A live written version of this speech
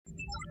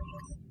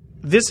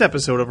This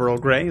episode of Earl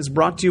Grey is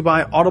brought to you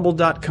by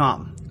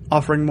Audible.com,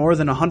 offering more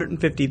than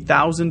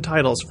 150,000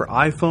 titles for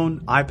iPhone,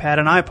 iPad,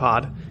 and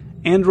iPod,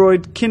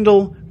 Android,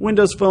 Kindle,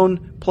 Windows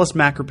Phone, plus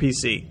Mac or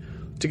PC.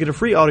 To get a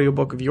free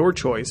audiobook of your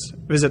choice,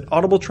 visit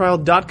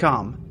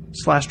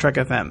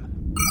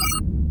audibletrial.com/TrekFM.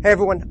 Hey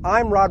everyone,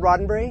 I'm Rod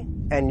Roddenberry,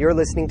 and you're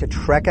listening to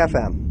Trek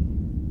FM.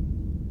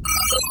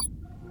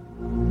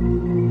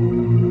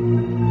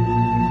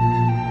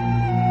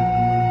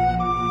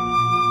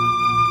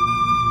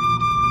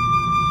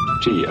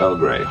 Tea, Earl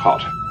Grey,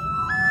 hot.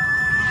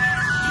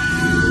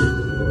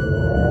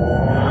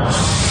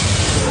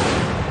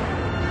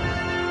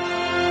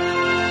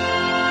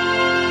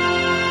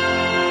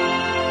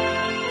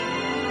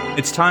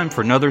 It's time for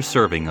another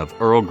serving of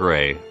Earl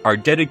Grey, our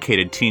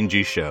dedicated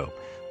TNG show.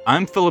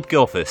 I'm Philip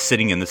Gilfus,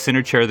 sitting in the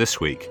center chair this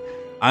week.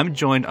 I'm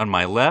joined on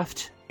my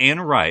left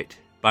and right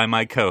by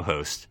my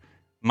co-host,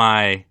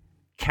 my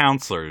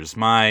counselors,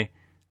 my,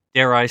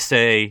 dare I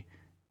say,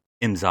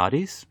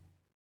 Imzadis?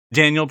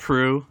 Daniel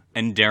Prue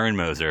and Darren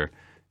Moser.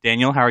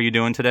 Daniel, how are you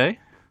doing today?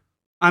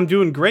 I'm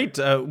doing great.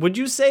 Would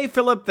you say,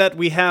 Philip, that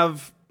we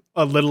have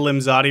a little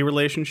Imzadi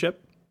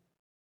relationship?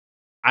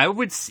 I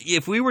would,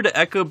 if we were to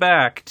echo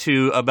back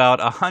to about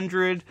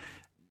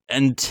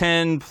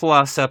 110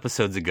 plus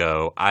episodes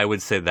ago, I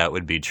would say that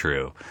would be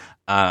true.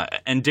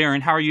 And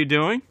Darren, how are you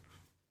doing?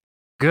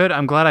 Good.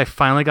 I'm glad I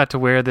finally got to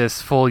wear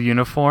this full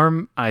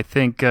uniform. I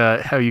think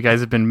how you guys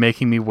have been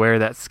making me wear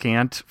that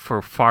scant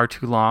for far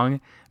too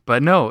long.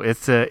 But no,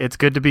 it's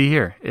good to be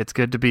here. It's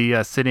good to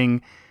be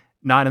sitting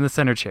not in the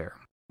center chair.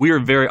 We are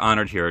very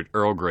honored here at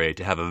Earl Grey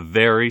to have a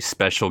very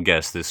special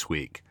guest this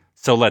week.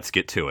 So let's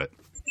get to it.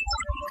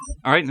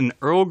 All right, and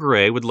Earl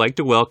Grey would like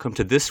to welcome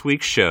to this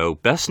week's show,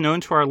 best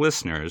known to our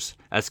listeners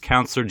as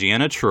Counselor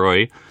Deanna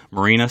Troi,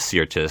 Marina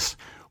Sirtis.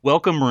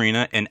 Welcome,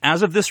 Marina, and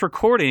as of this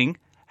recording,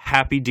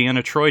 happy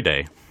Deanna Troi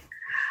Day.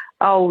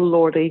 Oh,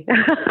 Lordy.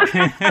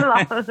 Hello,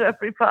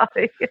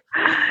 everybody.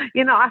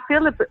 You know, I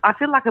feel like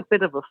a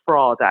bit of a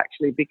fraud,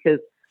 actually, because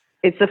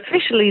it's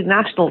officially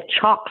National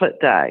Chocolate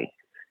Day,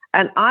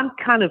 and I'm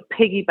kind of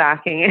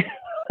piggybacking it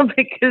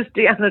because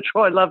Deanna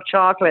Troi loved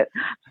chocolate.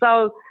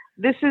 So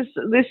this is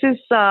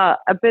a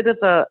bit of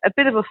a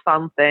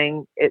fun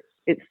thing.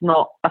 It's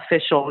not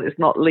official. It's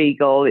not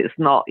legal. It's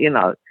not,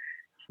 it's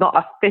not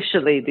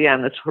officially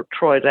Deanna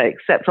Troi Day,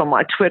 except on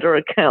my Twitter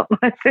account.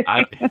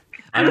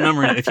 I don't know,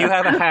 Marina. If you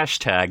have a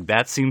hashtag,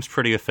 that seems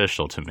pretty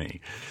official to me.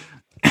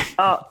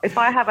 If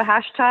I have a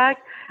hashtag?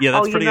 Yeah,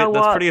 that's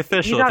pretty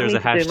official if there's a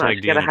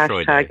hashtag Deanna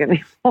Troi Day.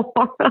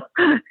 Anymore.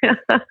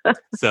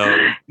 So,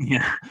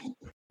 yeah.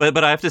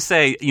 But I have to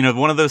say,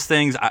 one of those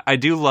things, I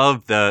do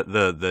love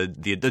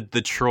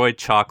the Troi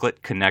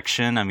chocolate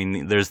connection. I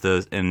mean, there's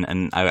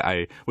and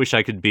I wish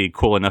I could be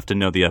cool enough to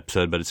know the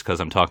episode, but it's because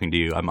I'm talking to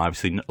you. I'm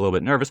obviously a little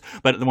bit nervous.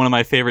 But one of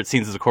my favorite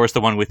scenes is, of course, the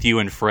one with you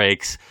and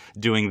Frakes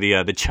doing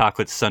the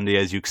chocolate sundae,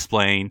 as you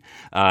explain,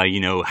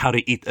 how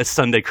to eat a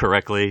sundae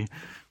correctly.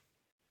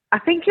 I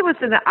think it was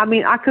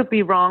I could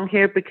be wrong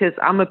here because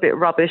I'm a bit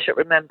rubbish at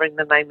remembering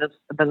the names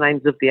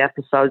of the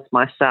episodes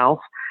myself.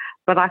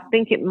 But I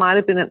think it might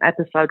have been an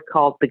episode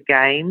called The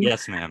Game.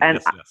 Yes, ma'am.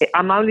 And yes.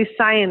 I'm only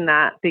saying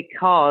that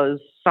because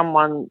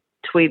someone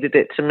tweeted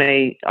it to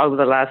me over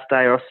the last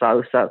day or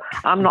so. So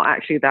I'm not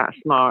actually that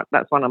smart.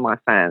 That's one of my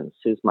fans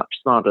who's much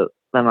smarter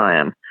than I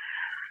am.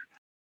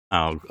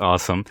 Oh,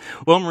 awesome.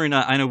 Well,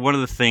 Marina, I know one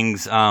of the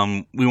things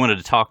we wanted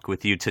to talk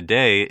with you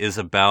today is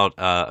about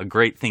a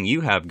great thing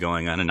you have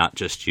going on, and not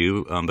just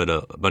you, but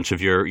a bunch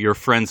of your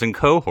friends and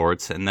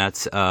cohorts, and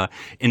that's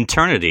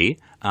Internity,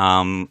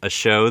 a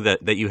show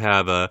that you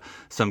have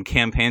some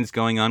campaigns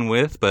going on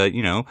with, but,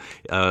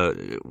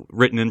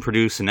 written and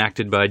produced and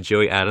acted by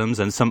Joey Adams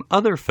and some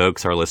other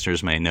folks our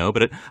listeners may know.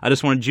 But I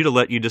just wanted you to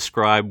let you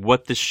describe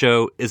what the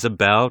show is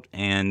about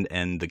and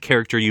the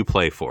character you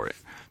play for it.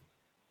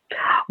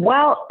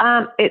 Well,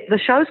 the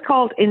show's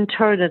called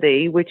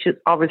Internity, which is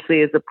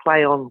obviously a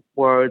play on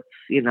words,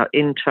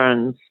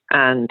 interns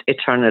and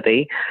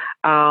eternity.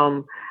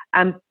 And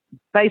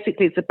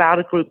basically it's about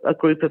a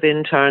group of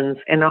interns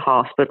in a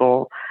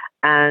hospital.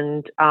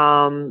 And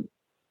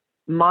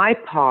my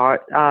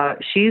part,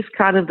 she's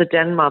kind of the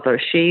den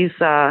mother. She's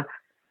the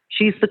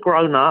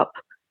grown up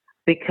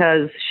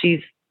because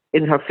she's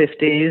in her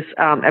 50s.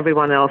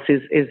 Everyone else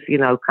is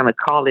kind of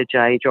college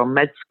age or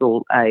med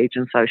school age.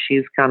 And so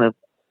she's kind of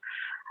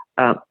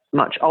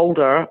much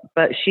older,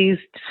 but she's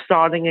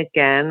starting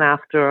again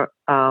after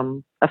a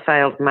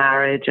failed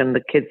marriage, and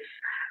the kids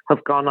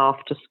have gone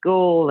off to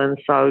school, and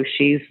so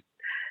she's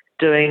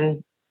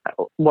doing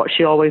what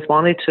she always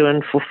wanted to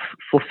and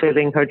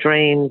fulfilling her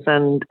dreams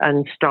and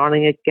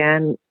starting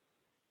again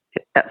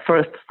for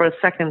a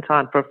second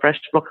time, for a fresh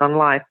look on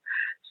life.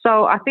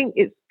 So I think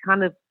it's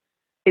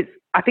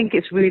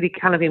really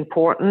kind of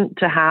important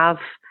to have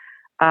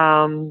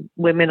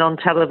women on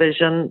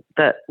television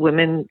that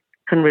women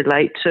can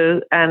relate to.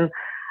 And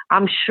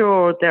I'm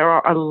sure there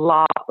are a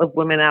lot of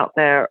women out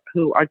there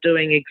who are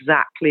doing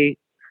exactly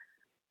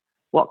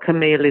what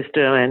Camille is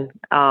doing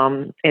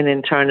in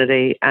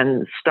Internity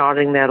and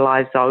starting their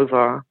lives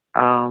over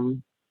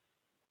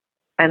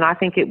And I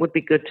think it would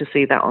be good to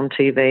see that on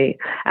TV.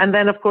 And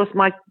then, of course,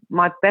 my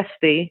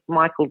bestie,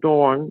 Michael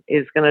Dorn,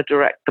 is going to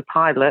direct the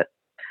pilot.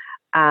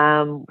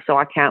 So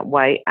I can't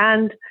wait.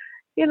 And,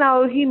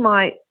 he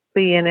might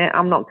be in it.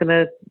 I'm not going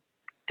to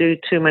do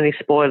too many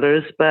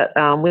spoilers, but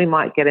we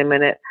might get him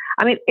in it.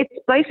 I mean, it's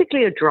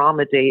basically a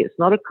dramedy. It's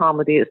not a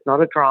comedy. It's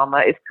not a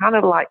drama. It's kind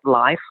of like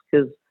life,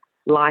 because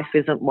life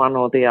isn't one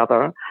or the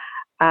other.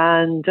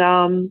 And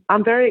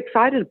I'm very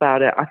excited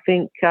about it. I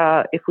think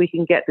if we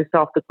can get this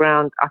off the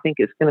ground, I think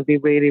it's going to be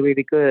really,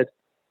 really good.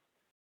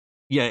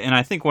 Yeah, and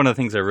I think one of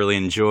the things I really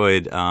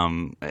enjoyed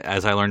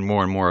as I learned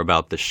more and more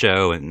about the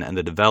show and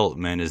the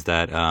development is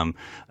that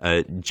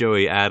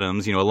Joey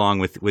Adams, along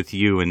with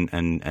you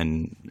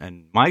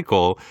and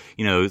Michael,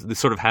 they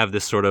sort of have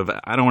this sort of,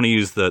 I don't want to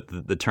use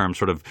the term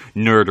sort of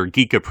nerd or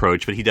geek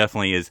approach, but he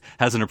definitely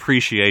has an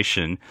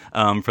appreciation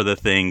for the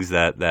things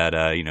that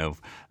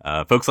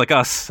folks like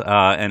us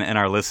and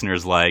our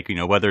listeners like,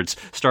 whether it's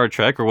Star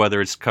Trek or whether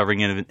it's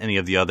covering any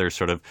of the other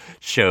sort of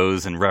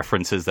shows and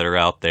references that are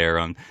out there.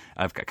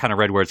 I've kind of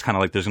read where it's kind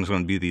of like there's going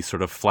to be these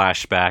sort of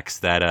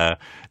flashbacks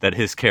that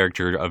his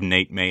character of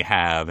Nate may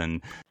have,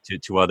 and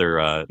to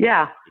other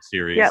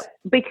series. Yeah,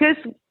 because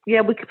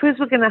we're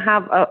going to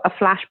have a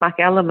flashback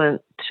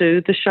element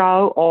to the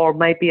show, or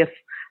maybe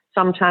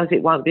sometimes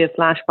it won't be a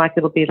flashback;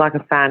 it'll be like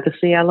a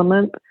fantasy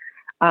element.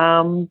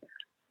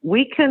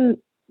 We can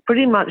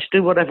pretty much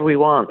do whatever we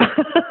want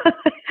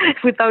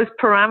with those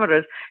parameters.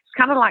 It's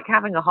kind of like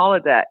having a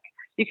holodeck.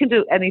 You can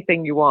do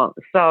anything you want.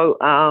 So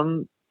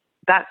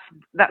that's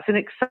an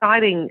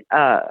exciting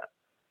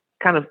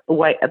kind of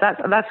way.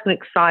 That's an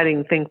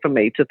exciting thing for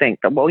me to think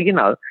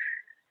that,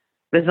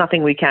 there's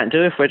nothing we can't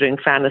do if we're doing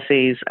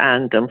fantasies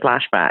and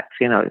flashbacks.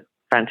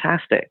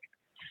 Fantastic.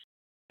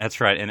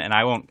 That's right, and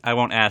I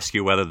won't ask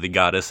you whether the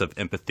goddess of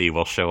empathy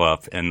will show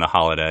up in the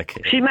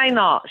holodeck. She may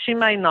not. She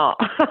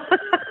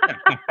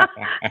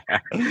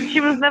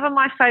was never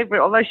my favorite,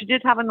 although she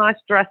did have a nice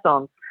dress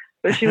on.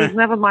 But she was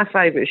never my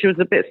favorite. She was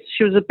a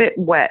bit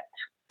wet.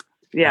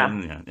 Yeah.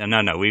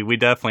 No. We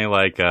definitely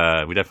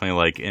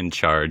like In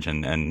Charge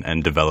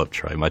and Develop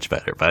Troi much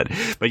better.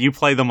 But you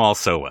play them all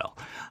so well.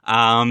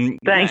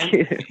 Thank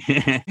you.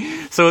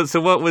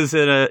 So what was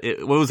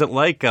it? What was it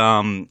like?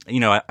 I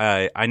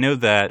know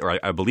that, or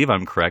I believe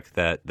I'm correct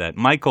that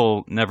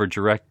Michael never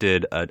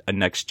directed a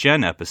Next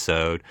Gen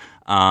episode.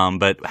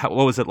 But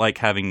what was it like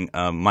having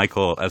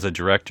Michael as a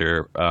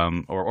director,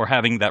 or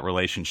having that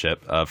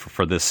relationship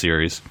for this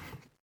series?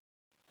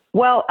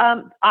 Well,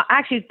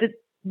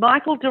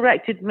 Michael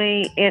directed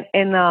me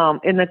in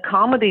a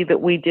comedy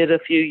that we did a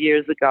few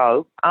years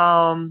ago,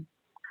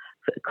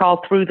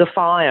 called Through the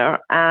Fire,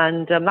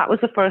 and that was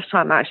the first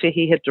time actually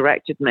he had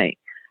directed me.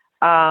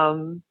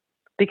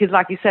 Because,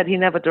 like you said, he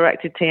never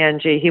directed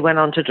TNG. He went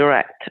on to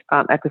direct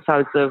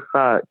episodes of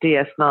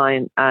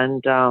DS9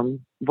 and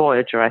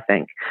Voyager, I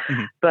think.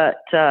 Mm-hmm. But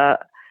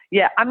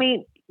I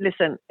mean,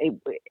 listen,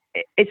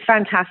 it's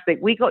fantastic.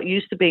 We got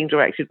used to being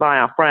directed by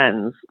our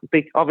friends.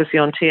 Obviously,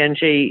 on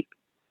TNG,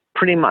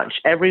 pretty much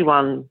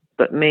everyone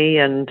but me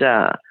and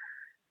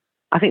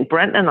I think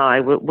Brent and I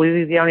were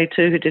the only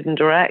two who didn't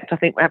direct. I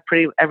think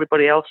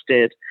everybody else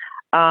did.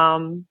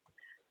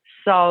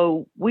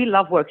 So we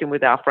love working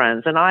with our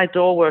friends, and I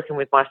adore working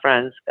with my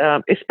friends,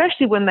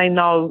 especially when they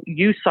know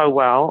you so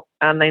well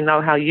and they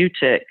know how you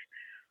tick.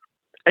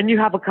 And you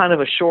have a kind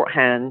of a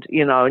shorthand,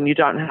 and you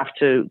don't have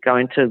to go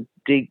into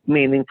deep,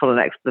 meaningful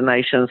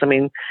explanations. I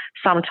mean,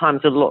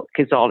 sometimes a look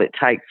is all it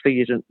takes for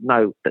you to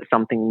know that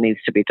something needs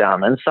to be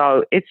done. And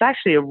so it's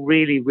actually a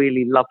really,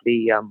 really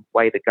lovely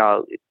way to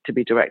go, to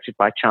be directed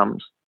by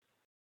chums.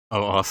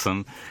 Oh,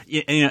 awesome!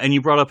 And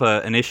you brought up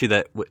an issue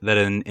that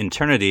in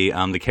Internity,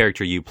 the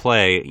character you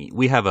play,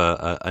 we have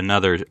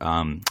another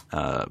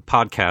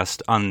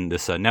podcast on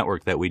this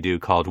network that we do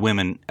called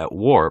Women at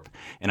Warp,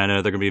 and I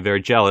know they're going to be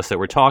very jealous that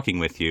we're talking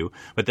with you,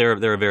 but they're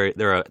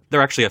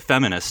actually a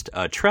feminist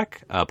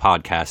Trek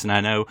podcast, and I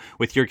know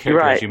with your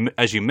character, right,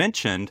 as you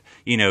mentioned,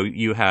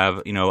 you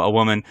have a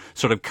woman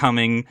sort of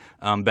coming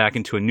back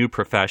into a new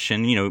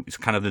profession,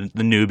 kind of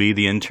the newbie,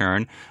 the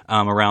intern,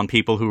 around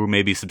people who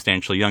may be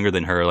substantially younger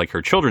than her, like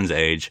her children's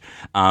age.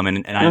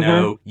 And I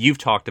know you've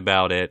talked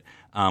about it,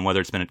 whether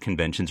it's been at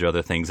conventions or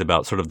other things,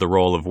 about sort of the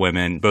role of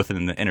women, both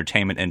in the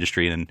entertainment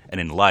industry and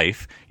in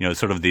life,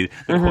 sort of the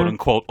quote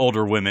unquote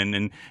older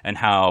women and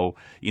how,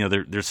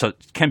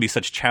 can be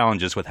such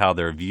challenges with how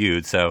they're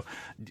viewed. So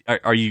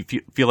are you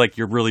feel like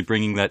you're really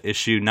bringing that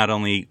issue not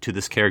only to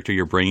this character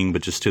you're bringing,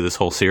 but just to this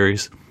whole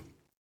series?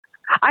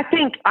 I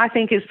think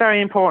it's very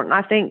important.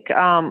 I think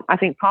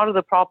part of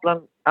the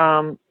problem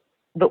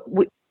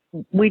that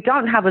we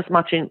don't have as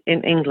much in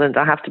England,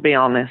 I have to be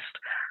honest.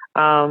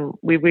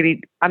 We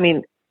really,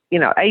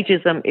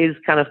 ageism is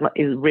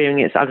is rearing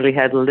its ugly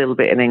head a little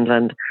bit in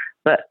England,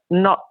 but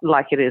not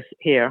like it is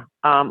here.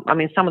 Some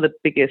of the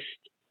biggest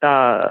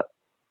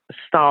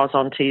stars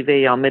on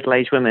TV are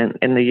middle-aged women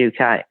in the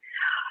UK.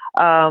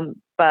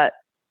 But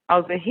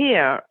over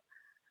here,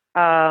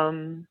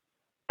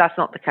 that's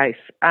not the case.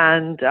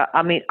 And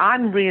I mean,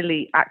 I'm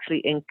really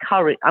actually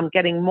encouraged. I'm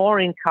getting more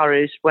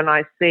encouraged when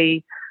I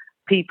see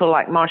people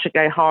like Marsha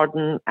Gay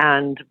Harden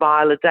and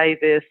Viola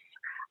Davis.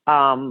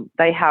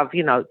 They have,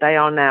 they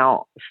are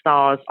now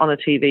stars on a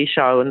TV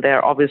show, and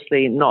they're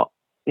obviously not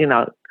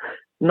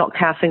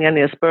casting any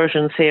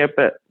aspersions here,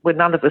 but we're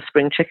none of us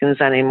spring chickens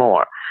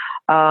anymore.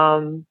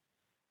 And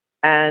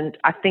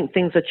I think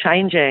things are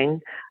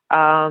changing.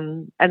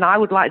 And I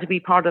would like to be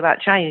part of that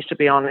change, to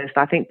be honest.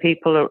 I think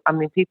people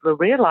are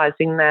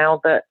realizing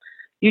now that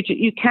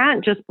you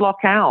can't just block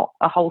out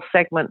a whole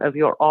segment of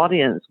your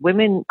audience.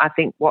 Women, I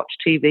think, watch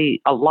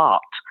TV a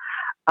lot.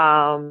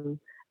 And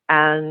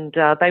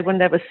they were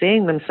never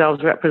seeing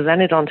themselves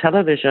represented on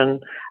television.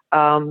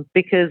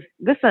 Because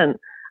listen,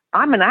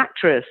 I'm an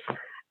actress,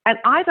 and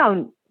I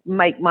don't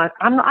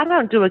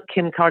do a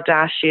Kim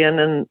Kardashian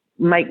and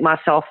make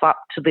myself up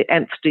to the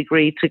nth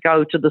degree to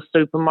go to the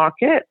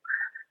supermarket.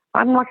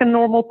 I'm like a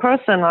normal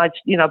person. I,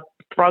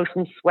 throw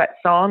some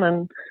sweats on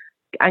and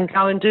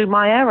go and do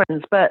my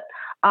errands. But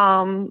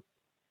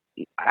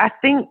I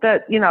think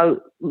that,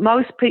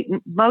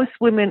 most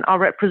women are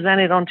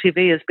represented on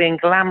TV as being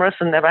glamorous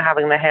and never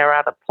having their hair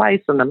out of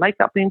place and the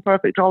makeup being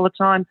perfect all the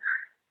time.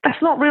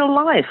 That's not real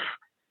life.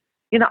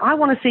 I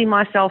want to see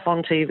myself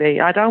on TV.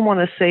 I don't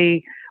want to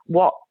see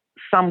what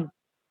some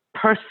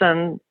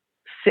person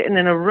sitting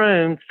in a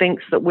room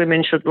thinks that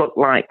women should look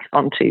like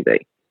on TV.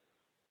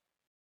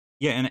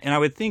 Yeah, and I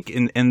would think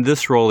in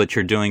this role that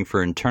you're doing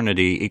for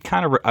Internity, it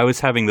kind of, I was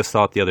having this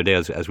thought the other day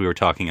as we were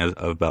talking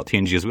about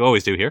TNG, as we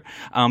always do here,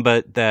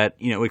 but that,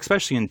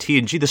 especially in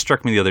TNG, this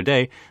struck me the other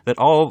day, that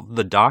all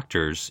the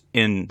doctors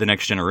in The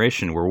Next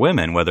Generation were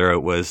women, whether it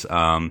was,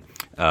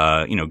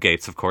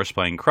 Gates, of course,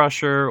 playing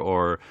Crusher,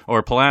 or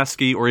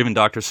Pulaski, or even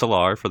Dr.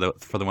 Solar for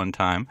the one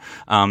time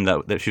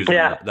that she was in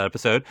that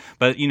episode.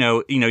 But,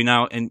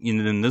 now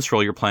in this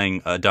role, you're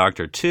playing a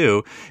doctor,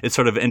 too. It's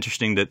sort of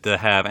interesting to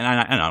have, and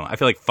I don't know, I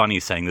feel like funny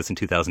saying this in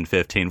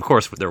 2015. Of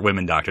course, there are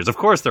women doctors. Of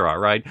course there are,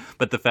 right?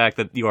 But the fact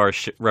that you are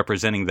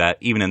representing that,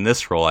 even in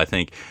this role, I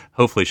think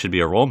hopefully should be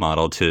a role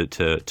model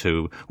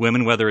to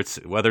women, whether it's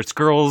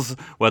girls,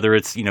 whether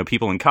it's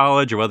people in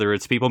college, or whether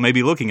it's people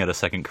maybe looking at a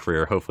second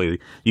career. Hopefully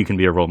you can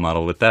be a role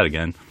model with that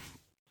again.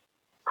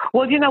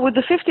 Well, with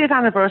the 50th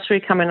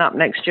anniversary coming up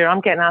next year,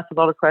 I'm getting asked a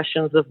lot of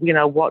questions of,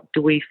 what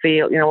do we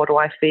feel, what do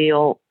I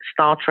feel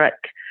Star Trek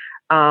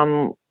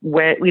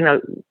where,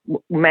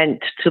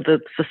 meant to the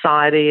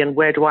society, and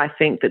where do I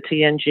think that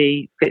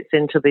TNG fits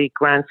into the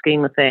grand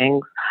scheme of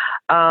things.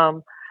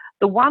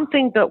 The one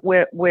thing that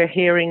we're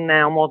hearing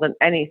now more than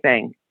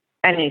anything,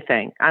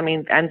 I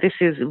mean, and this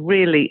is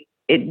really,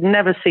 it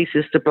never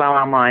ceases to blow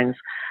our minds.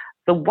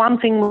 The one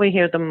thing we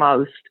hear the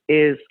most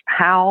is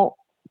how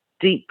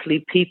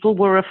deeply people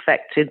were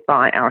affected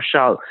by our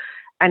show,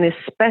 and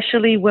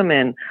especially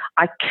women.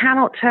 I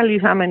cannot tell you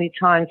how many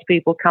times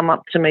people come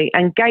up to me,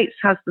 and Gates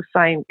has the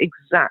same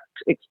exact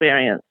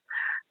experience,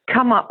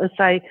 come up and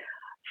say,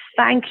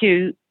 thank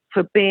you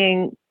for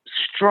being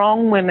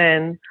strong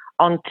women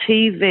on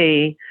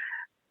TV,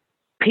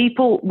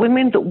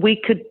 women that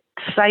we could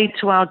say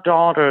to our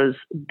daughters,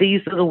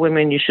 these are the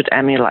women you should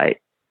emulate.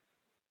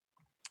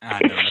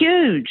 It's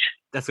huge.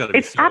 That's got to be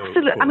it's so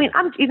absolute. cool. I mean,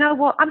 I'm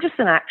just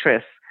an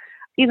actress.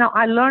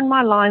 I learn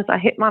my lines, I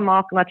hit my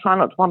mark, and I try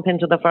not to bump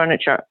into the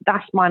furniture.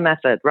 That's my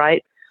method,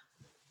 right?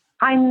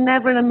 I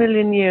never in a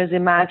million years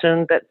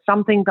imagined that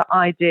something that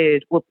I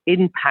did would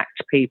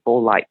impact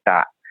people like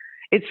that.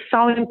 It's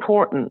so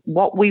important.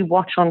 What we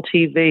watch on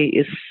TV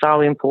is so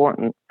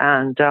important.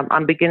 And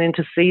I'm beginning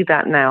to see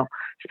that now,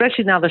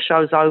 especially now the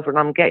show's over and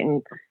I'm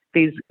getting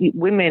these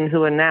women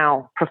who are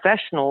now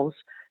professionals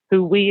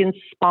who we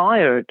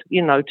inspired,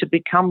 to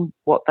become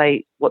what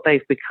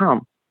they've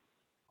become.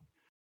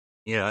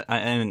 Yeah,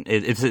 and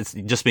it's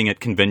just being at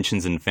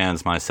conventions and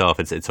fans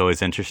myself. It's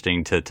always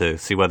interesting to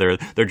see whether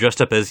they're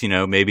dressed up as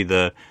maybe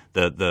the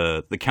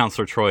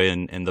Counselor Troi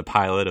and the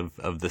pilot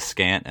of the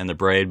scant and the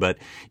braid, but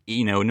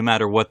no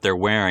matter what they're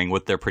wearing,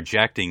 what they're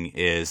projecting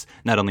is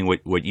not only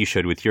what you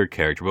showed with your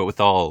character, but with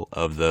all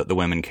of the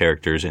women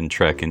characters in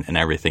Trek and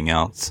everything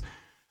else.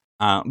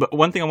 But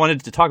one thing I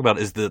wanted to talk about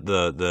is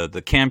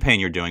the campaign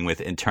you're doing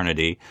with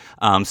Internity.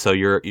 So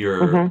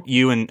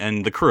you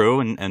and the crew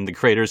and the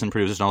creators and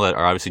producers and all that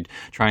are obviously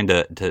trying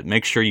to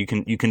make sure you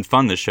can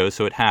fund the show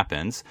so it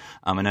happens.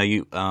 I know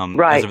you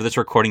as of this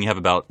recording, you have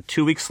about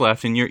 2 weeks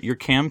left in your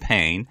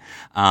campaign.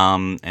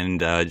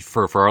 And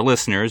for our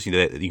listeners, you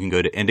can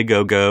go to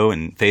Indiegogo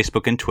and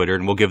Facebook and Twitter,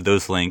 and we'll give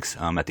those links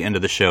at the end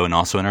of the show and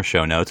also in our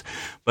show notes.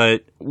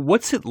 But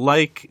what's it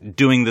like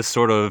doing this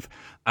sort of,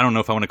 I don't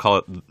know if I want to call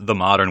it the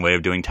modern way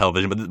of doing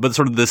television, but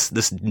sort of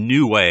this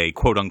new way,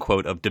 quote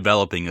unquote, of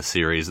developing a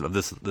series of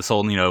this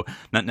whole,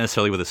 not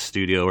necessarily with a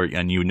studio,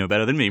 and you know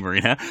better than me,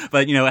 Marina,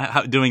 but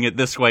doing it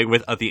this way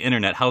with the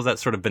internet. How's that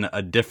sort of been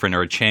a different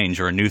or a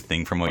change or a new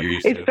thing from what you're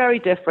used to? It's very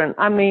different.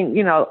 I mean,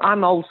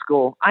 I'm old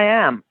school. I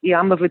am. Yeah,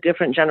 I'm of a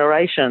different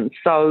generation.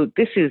 So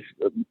this is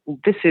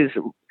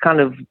kind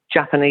of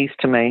Japanese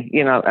to me,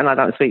 and I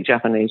don't speak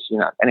Japanese,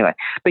 anyway.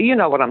 But you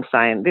know what I'm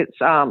saying. It's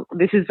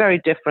this is very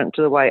different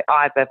to the way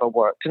I've I've ever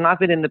worked. And I've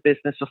been in the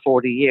business for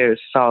 40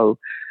 years. So,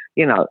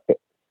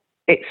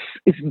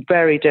 it's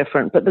very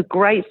different. But the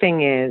great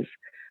thing is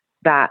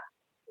that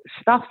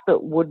stuff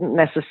that wouldn't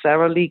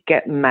necessarily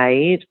get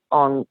made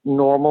on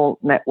normal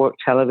network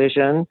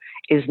television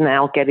is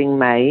now getting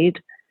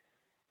made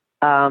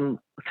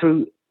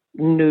through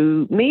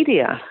new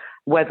media,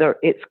 whether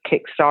it's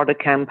Kickstarter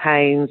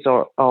campaigns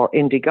or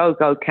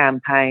Indiegogo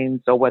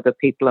campaigns, or whether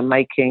people are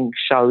making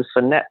shows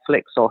for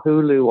Netflix or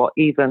Hulu or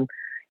even,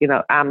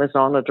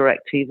 Amazon or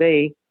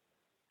DirecTV.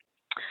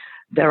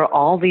 There are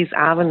all these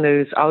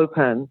avenues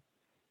open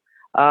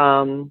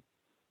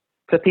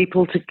for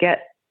people to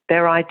get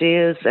their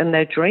ideas and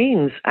their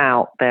dreams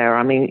out there.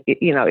 I mean,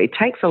 it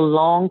takes a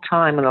long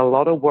time and a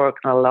lot of work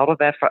and a lot of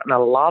effort and a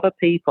lot of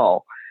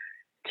people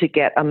to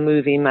get a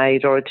movie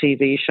made or a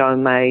TV show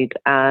made.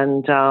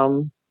 And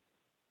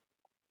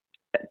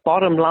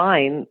bottom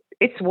line,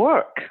 it's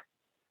work.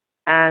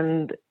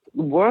 And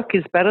work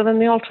is better than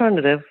the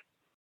alternative.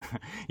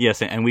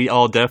 Yes, and we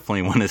all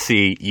definitely want to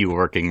see you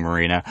working,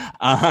 Marina.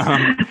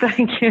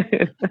 Thank you.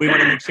 We want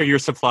to make sure you're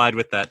supplied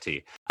with that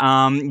tea,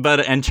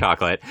 and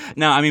chocolate.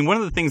 Now, I mean, one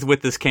of the things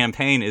with this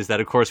campaign is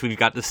that, of course, we've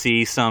got to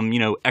see some,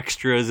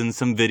 extras and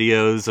some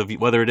videos of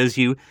whether it is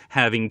you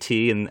having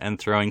tea and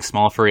throwing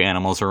small furry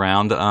animals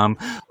around,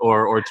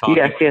 or talking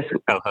yes. to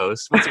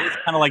co-hosts. It's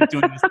kind of like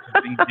doing this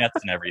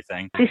vignettes and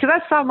everything. See, so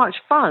that's so much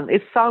fun.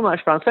 It's so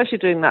much fun, especially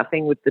doing that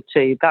thing with the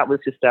tea. That was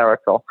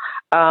hysterical.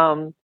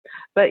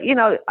 But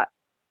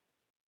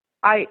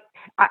I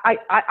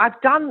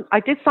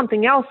did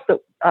something else that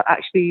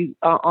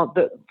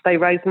that they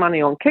raised money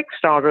on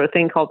Kickstarter. A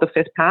thing called The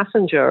Fifth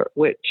Passenger,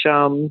 which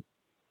is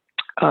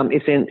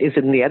in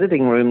the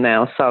editing room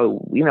now.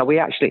 So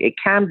it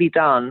can be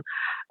done.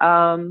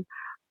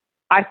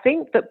 I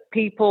think that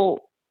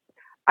people.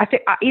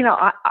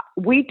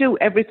 We do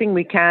everything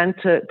we can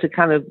to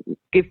kind of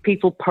give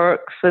people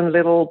perks and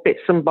little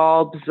bits and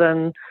bobs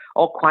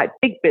or quite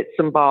big bits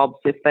and bobs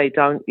if they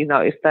don't,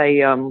 if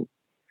they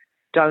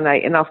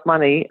donate enough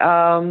money.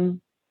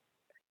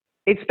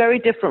 It's very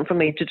different for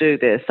me to do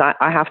this.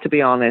 I have to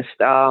be honest.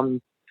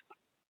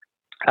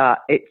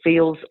 It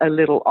feels a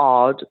little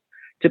odd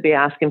to be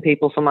asking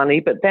people for money,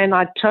 but then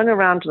I turn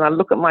around and I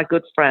look at my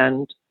good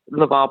friend,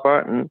 LeVar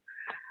Burton,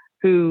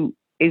 who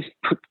is,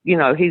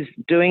 he's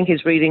doing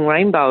his Reading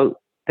Rainbow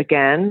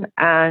again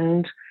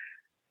and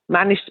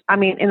managed,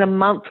 in a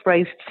month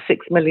raised $6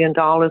 million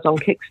on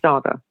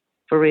Kickstarter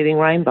for Reading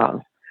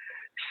Rainbow.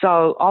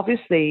 So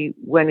obviously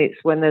when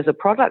there's a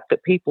product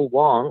that people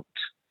want,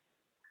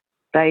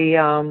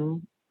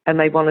 and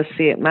they want to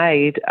see it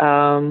made,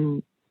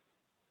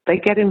 they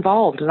get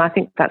involved. And I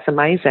think that's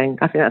amazing.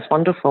 I think that's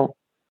wonderful.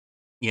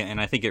 Yeah,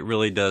 and I think it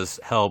really does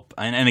help.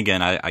 And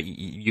again, I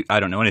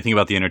don't know anything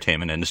about the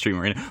entertainment industry,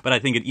 Marina, but I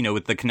think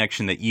with the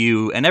connection that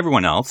you and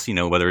everyone else,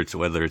 whether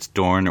it's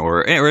Dorn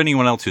or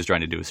anyone else who's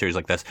trying to do a series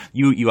like this,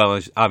 you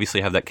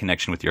obviously have that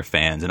connection with your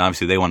fans, and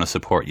obviously they want to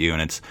support you,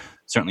 and it's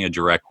certainly a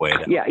direct way.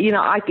 I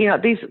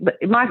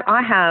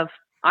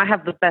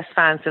have the best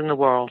fans in the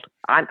world.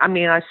 I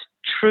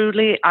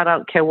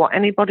don't care what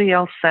anybody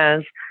else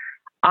says.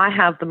 I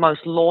have the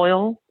most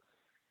loyal,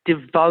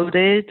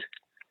 devoted,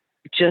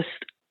 just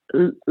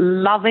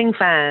loving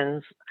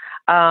fans.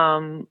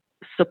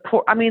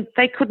 Support.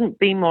 They couldn't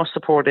be more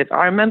supportive.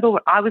 I remember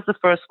I was the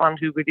first one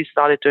who really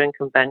started doing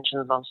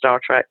conventions on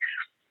Star Trek,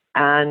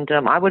 and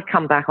I would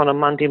come back on a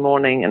Monday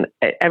morning, and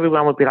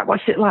everyone would be like,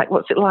 "What's it like?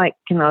 What's it like?"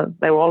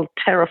 They were all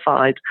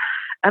terrified,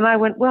 and I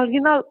went, "Well,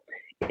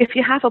 if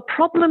you have a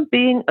problem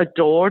being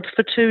adored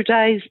for 2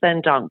 days,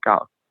 then don't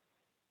go."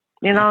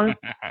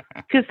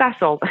 Because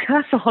that's all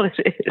it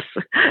is.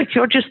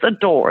 You're just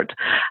adored,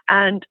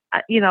 and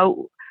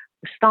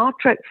Star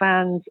Trek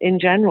fans in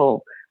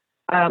general,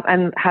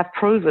 and have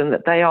proven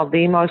that they are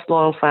the most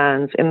loyal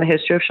fans in the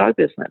history of show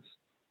business.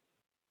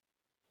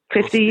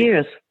 50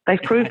 years,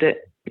 they've proved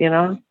it.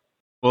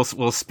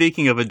 Well,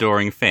 speaking of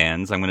adoring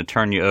fans, I'm going to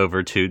turn you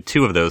over to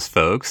two of those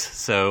folks.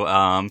 So,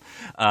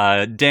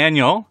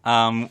 Daniel,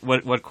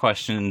 what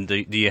question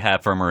do you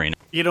have for Marina?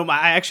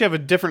 I actually have a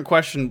different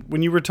question.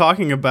 When you were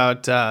talking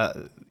about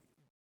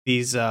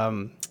these,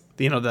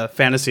 the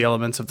fantasy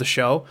elements of the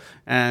show,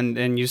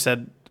 and you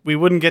said we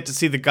wouldn't get to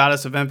see the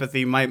goddess of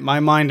empathy, my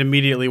mind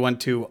immediately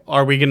went to,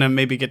 are we going to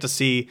maybe get to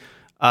see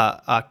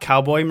a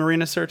cowboy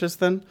Marina Sirtis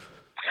then?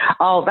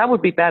 Oh, that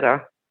would be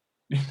better.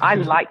 I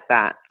liked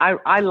that.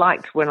 I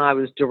liked when I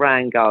was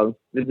Durango,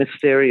 the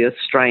mysterious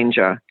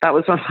stranger. That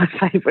was one of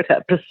my favorite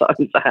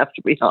episodes, I have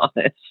to be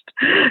honest.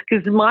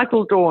 Because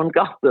Michael Dorn,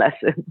 God bless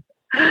him,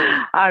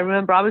 I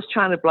remember I was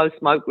trying to blow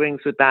smoke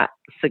rings with that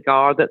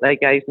cigar that they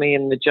gave me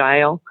in the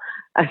jail.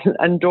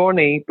 And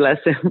Dorney,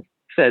 bless him,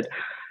 said,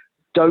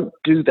 "Don't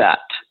do that."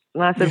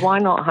 And I said, "Why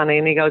not, honey?"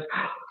 And he goes,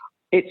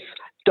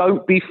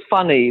 "Don't be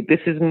funny.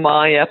 This is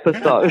my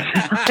episode."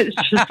 It's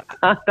just,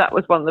 that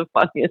was one of the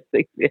funniest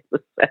things he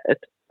ever said.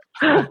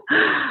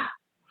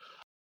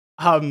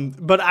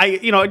 But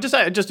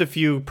just a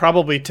few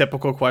probably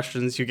typical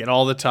questions you get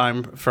all the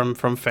time from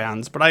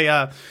fans.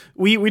 But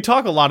we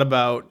talk a lot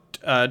about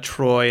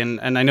Troi,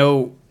 and I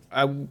know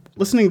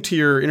listening to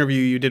your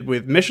interview you did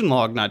with Mission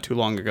Log not too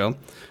long ago,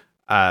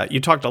 you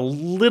talked a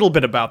little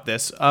bit about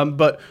this,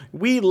 but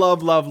we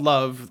love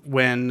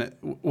when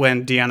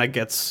Deanna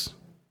gets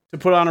to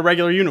put on a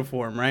regular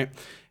uniform, right?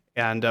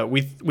 And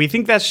we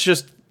think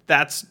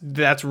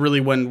that's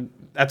really when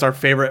that's our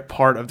favorite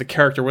part of the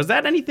character. Was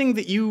that anything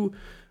that you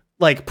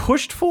like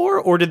pushed for,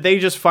 or did they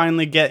just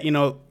finally get,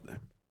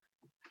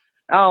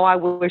 Oh, I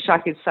wish I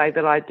could say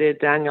that I did,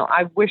 Daniel.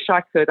 I wish I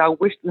could. I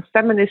wish the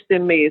feminist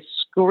in me is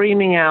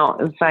screaming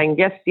out and saying,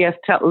 yes,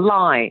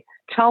 lie.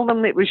 Tell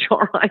them it was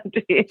your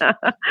idea.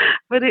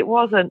 But it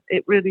wasn't.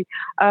 It really,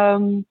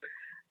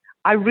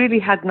 I really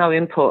had no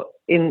input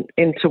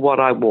into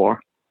what I wore.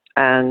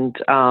 And,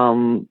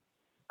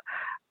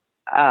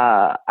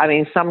 I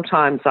mean,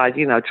 sometimes I'd,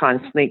 try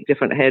and sneak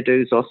different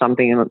hairdos or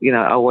something, and,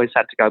 I always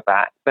had to go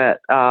back.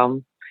 But,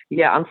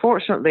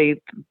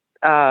 unfortunately,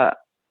 I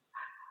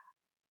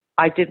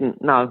didn't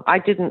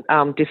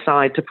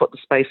decide to put the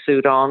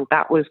spacesuit on.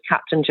 That was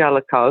Captain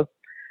Jellicoe.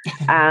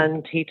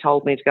 And he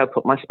told me to go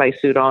put my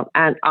spacesuit on.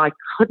 And I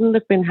couldn't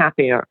have been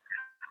happier.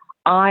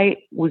 I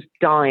was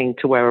dying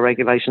to wear a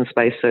regulation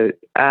spacesuit.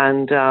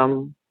 And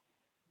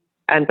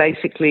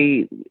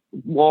basically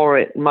wore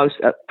it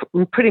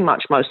pretty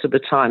much most of the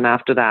time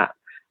after that.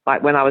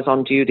 Like when I was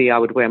on duty, I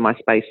would wear my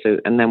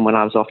spacesuit, and then when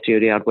I was off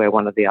duty, I'd wear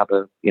one of the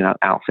other,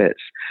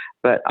 outfits.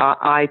 But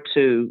I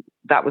too,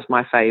 that was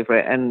my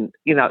favorite. And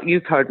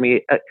you've heard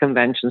me at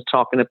conventions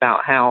talking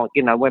about how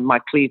when my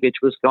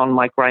cleavage was gone,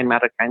 my grey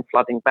matter came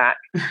flooding back.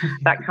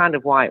 That's kind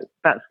of why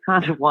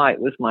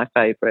it was my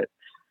favorite.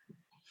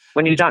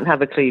 When you don't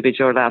have a cleavage,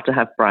 you're allowed to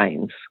have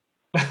brains.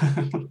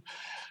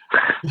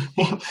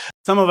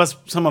 Some of us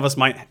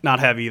might not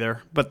have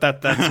either, but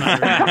that's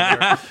not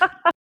really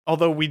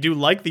Although we do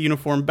like the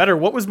uniform better.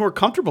 What was more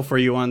comfortable for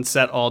you on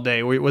set all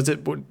day?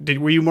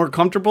 Were you more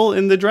comfortable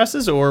in the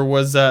dresses, or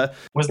was that?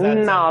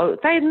 No,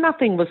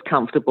 nothing was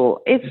comfortable.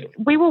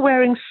 We were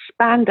wearing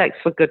spandex,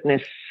 for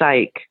goodness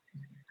sake.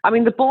 I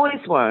mean, the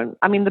boys weren't.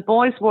 I mean, the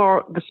boys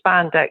wore the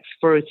spandex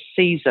for a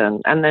season,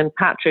 and then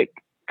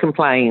Patrick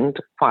complained,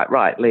 quite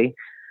rightly,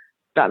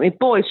 that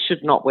boys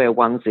should not wear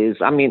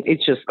onesies. I mean,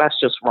 that's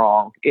just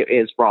wrong. It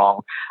is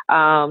wrong.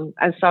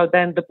 And so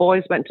then the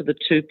boys went to the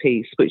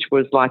two-piece, which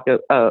was like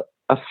a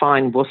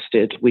fine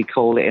worsted, we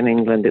call it in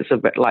England. It's a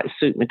bit like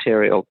suit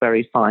material,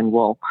 very fine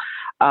wool.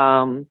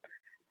 But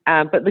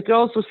the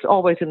girls were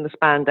always in the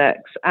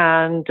spandex.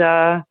 And,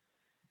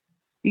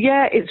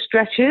 it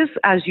stretches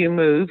as you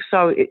move,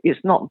 so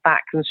it's not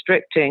back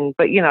constricting.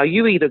 But,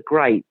 you eat a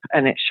grape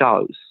and it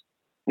shows.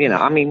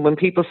 I mean, when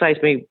people say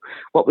to me,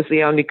 what was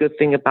the only good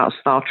thing about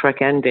Star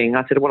Trek ending?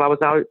 I said, well, I was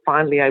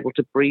finally able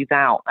to breathe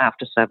out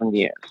after 7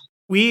 years.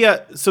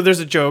 So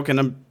there's a joke,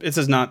 and this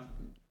is not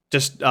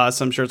just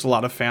us, I'm sure it's a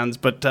lot of fans,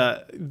 but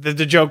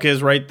the joke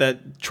is, right,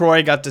 that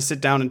Troi got to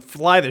sit down and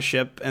fly the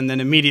ship and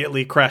then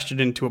immediately crashed it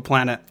into a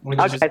planet.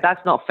 Okay,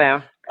 that's not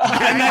fair.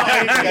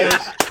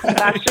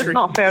 That's just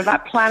not fair.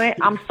 That planet,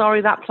 I'm sorry,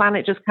 that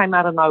planet just came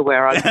out of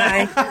nowhere,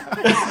 okay?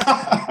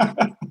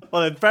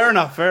 Well, fair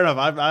enough.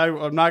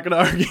 I'm not going to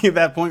argue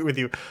that point with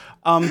you.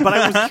 But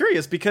I was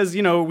curious because,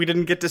 we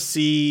didn't get to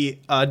see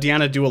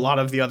Deanna do a lot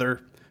of the other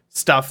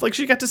stuff. Like,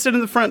 she got to sit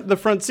in the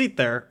front seat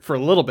there for a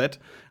little bit.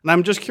 And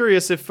I'm just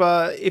curious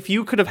if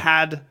you could have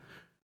had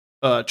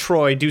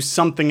Troi do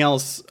something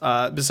else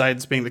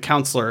besides being the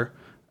counselor,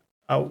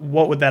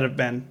 what would that have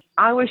been?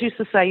 I always used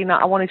to say,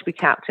 I wanted to be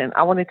captain.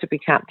 I wanted to be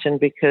captain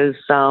because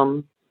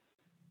then,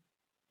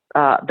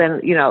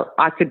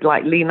 I could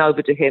lean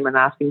over to him and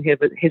ask him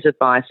his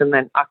advice, and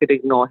then I could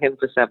ignore him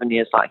for 7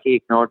 years like he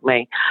ignored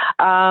me.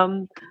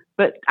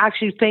 But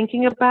actually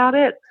thinking about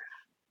it,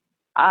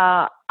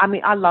 I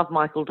love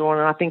Michael Dorn,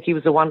 and I think he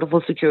was a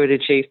wonderful security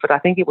chief, but I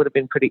think it would have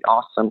been pretty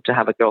awesome to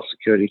have a girl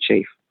security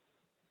chief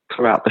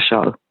throughout the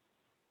show.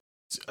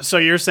 So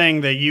you're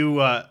saying that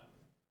you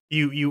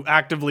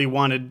actively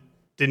wanted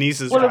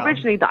Denise's job? Well,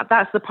 originally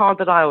that's the part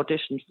that I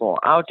auditioned for.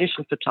 I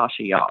auditioned for Tasha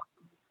Yar.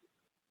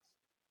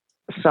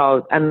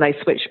 So, and they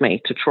switched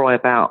me to Troi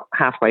about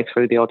halfway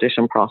through the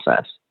audition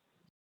process.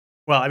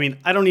 Well, I mean,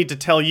 I don't need to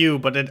tell you,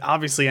 but it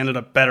obviously ended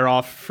up better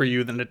off for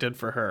you than it did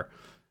for her.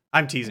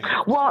 I'm teasing.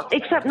 Well,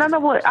 except none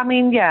of what, I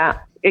mean, yeah,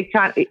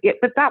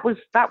 but that was,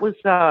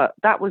 I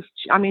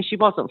mean, she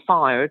wasn't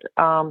fired.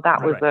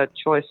 That was a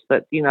choice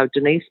that,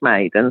 Denise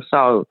made. And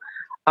so,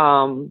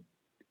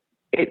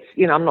 it's,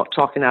 I'm not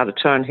talking out of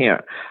turn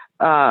here.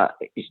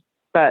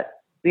 But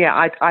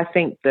yeah, I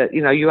think that,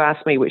 you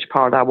asked me which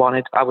part I would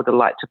have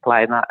liked to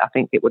play, and I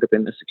think it would have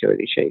been the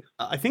security chief.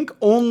 I think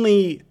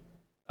only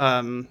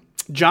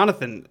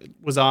Jonathan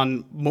was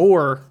on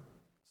more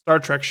Star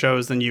Trek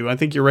shows than you. I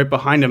think you're right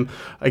behind him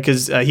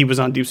because he was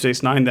on Deep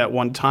Space Nine that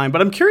one time.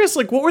 But I'm curious,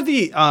 what were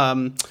the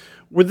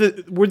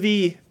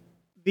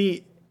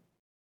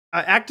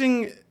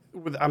acting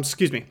with?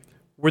 Excuse me.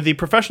 Were the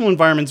professional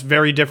environments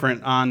very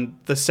different on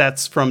the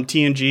sets from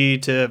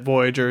TNG to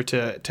Voyager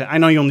to I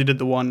know you only did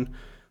the one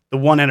the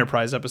one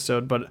Enterprise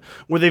episode, but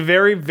were they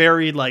very,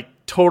 very like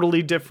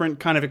totally different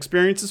kind of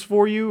experiences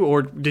for you,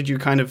 or did you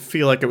kind of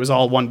feel like it was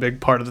all one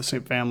big part of the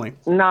same family?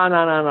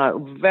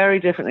 No. Very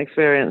different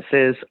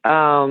experiences.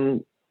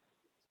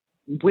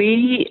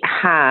 We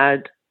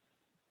had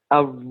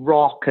a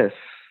raucous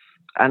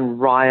and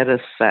riotous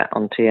set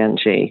on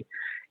TNG.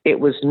 It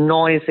was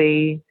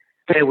noisy.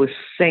 There was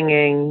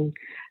singing.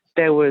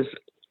 There was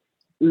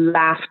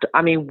laughter.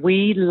 I mean,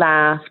 we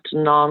laughed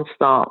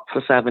nonstop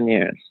for 7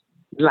 years.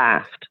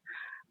 Laughed.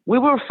 We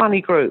were a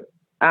funny group,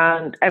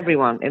 and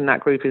everyone in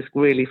that group is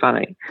really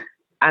funny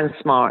and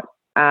smart.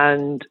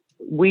 And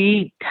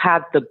we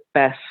had the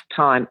best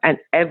time, and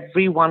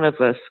every one of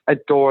us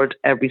adored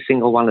every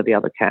single one of the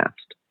other cast.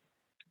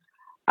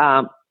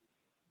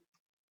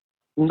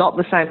 Not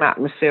the same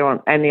atmosphere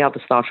on any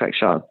other Star Trek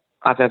show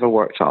I've ever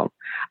worked on.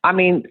 I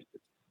mean,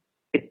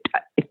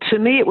 to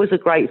me, it was a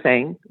great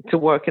thing to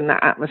work in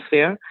that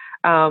atmosphere.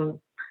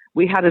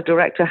 We had a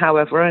director,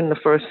 however, in the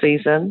first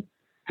season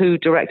who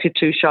directed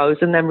 2 shows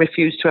and then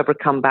refused to ever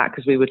come back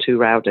because we were too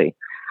rowdy.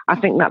 I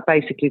think that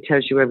basically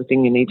tells you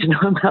everything you need to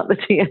know about the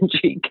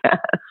TNG cast.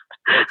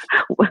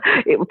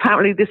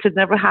 Apparently, this had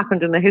never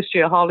happened in the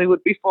history of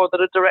Hollywood before,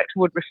 that a director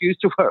would refuse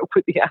to work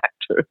with the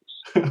actors.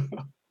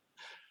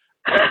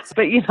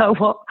 But you know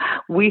what?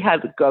 We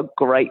had a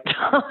great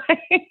time.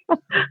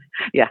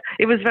 Yeah,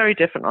 it was very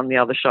different on the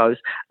other shows.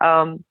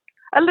 A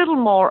little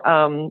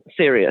more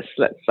serious,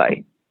 let's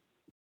say.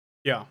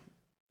 Yeah.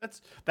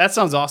 That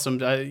sounds awesome.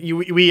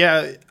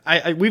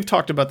 We've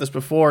talked about this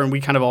before, and we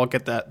kind of all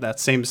get that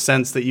same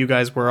sense that you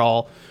guys were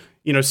all,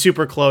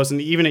 super close, and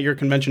even at your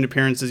convention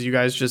appearances, you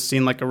guys just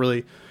seemed like a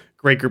really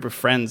great group of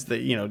friends that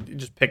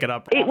just pick it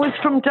up. It was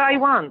from day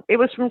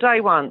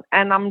one.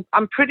 And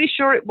I'm pretty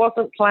sure it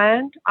wasn't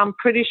planned. I'm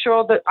pretty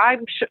sure that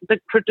the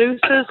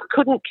producers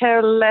couldn't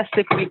care less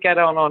if we get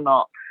on or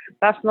not.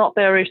 That's not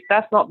their issue.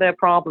 That's not their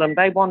problem.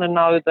 They want to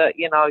know that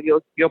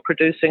you're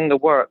producing the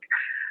work.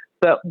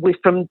 But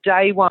from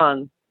day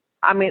one,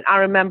 I mean, I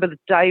remember the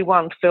day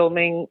one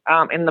filming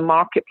in the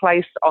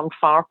marketplace on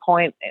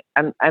Farpoint,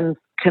 and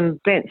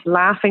convinced,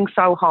 laughing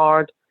so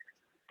hard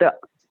that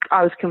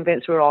I was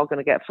convinced we were all going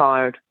to get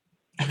fired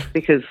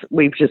because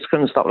we just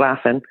couldn't stop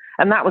laughing.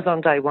 And that was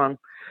on day one.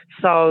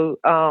 So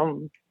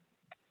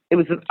it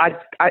was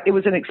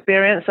an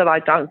experience that I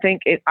don't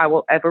think I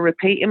will ever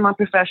repeat in my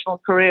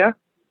professional career.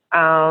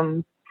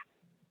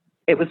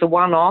 It was a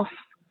one-off.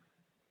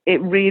 It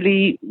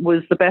really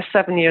was the best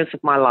 7 years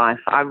of my life.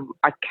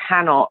 I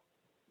cannot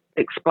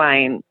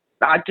explain.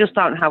 I just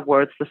don't have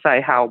words to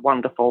say how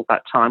wonderful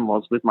that time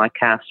was with my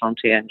cast on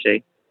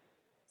TNG.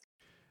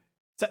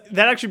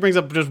 That actually brings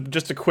up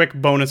just a quick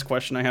bonus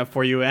question I have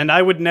for you, and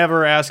I would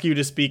never ask you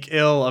to speak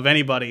ill of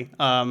anybody.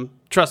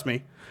 Trust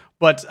me.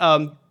 But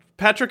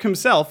Patrick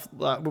himself,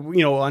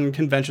 on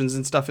conventions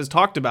and stuff, has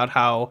talked about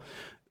how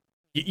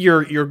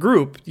your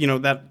group,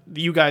 that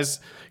you guys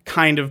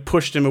kind of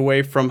pushed him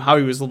away from how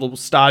he was a little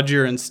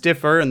stodgier and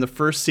stiffer in the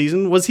first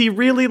season. Was he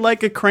really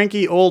like a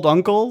cranky old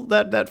uncle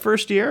that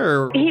first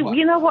year? Or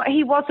you know what?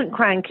 He wasn't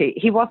cranky.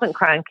 It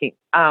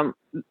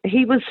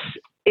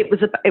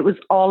was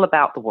all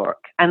about the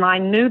work. And I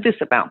knew this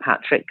about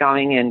Patrick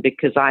going in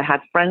because I had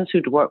friends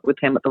who'd worked with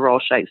him at the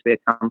Royal Shakespeare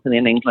Company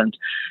in England.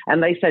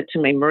 And they said to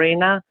me,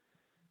 Marina,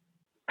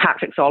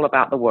 Patrick's all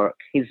about the work.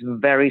 He's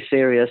very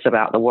serious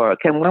about the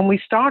work. And when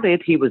we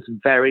started, he was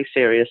very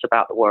serious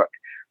about the work.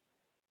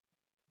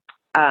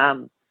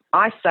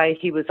 I say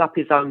he was up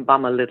his own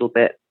bum a little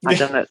bit. I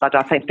don't know.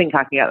 I think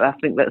I can get that. I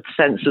think that the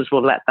censors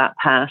will let that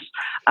pass.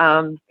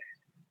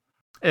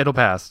 It'll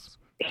pass.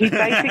 He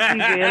basically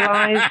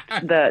realized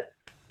that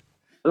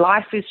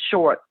life is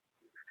short,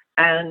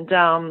 and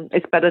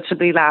it's better to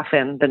be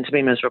laughing than to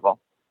be miserable.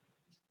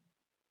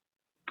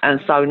 And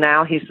so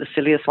now he's the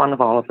silliest one of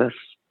all of us.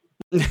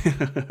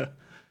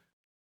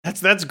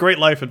 That's great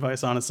life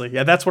advice, honestly.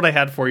 Yeah, that's what I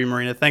had for you,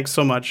 Marina. Thanks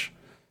so much.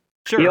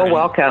 Sure. You're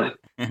welcome.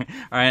 All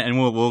right, and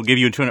we'll give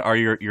you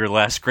your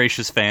last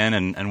gracious fan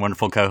and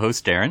wonderful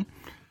co-host, Darren.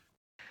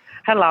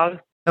 Hello.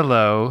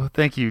 Hello.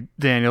 Thank you,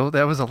 Daniel.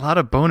 That was a lot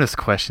of bonus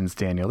questions,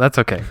 Daniel. That's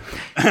okay.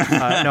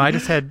 No, I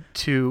just had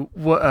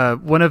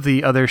one of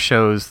the other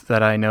shows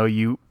that I know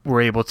you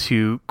were able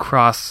to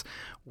cross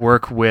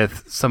work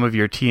with some of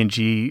your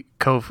TNG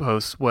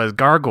co-hosts was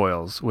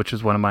Gargoyles, which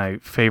is one of my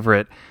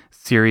favorite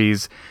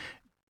series.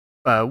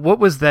 What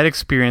was that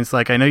experience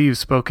like? I know you've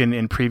spoken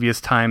in previous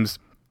times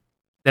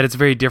that it's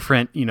very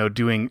different,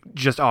 doing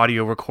just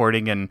audio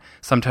recording, and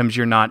sometimes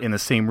you're not in the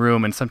same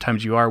room and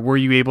sometimes you are. Were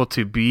you able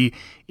to be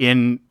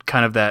in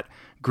kind of that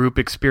group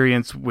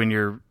experience when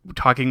you're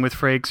talking with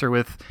Frakes or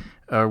with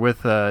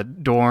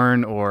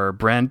Dorn or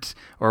Brent,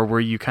 or were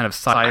you kind of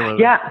siloed?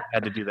 Yeah.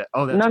 Had to do that?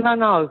 Oh, that's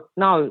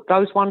No.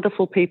 Those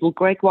wonderful people,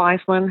 Greg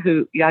Wiseman,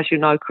 who, as you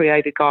know,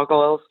 created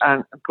Gargoyles,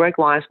 and Greg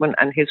Wiseman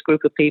and his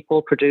group of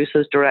people,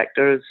 producers,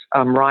 directors,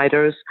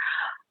 writers,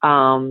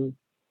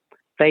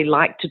 they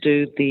like to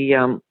do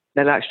the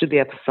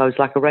episodes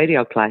like a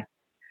radio play.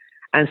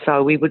 And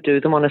so we would do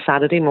them on a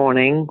Saturday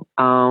morning,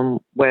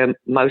 where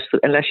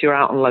unless you're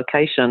out on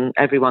location,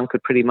 everyone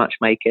could pretty much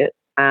make it.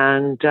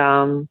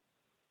 And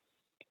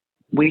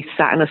we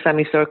sat in a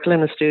semicircle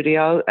in the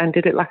studio and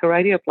did it like a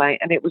radio play,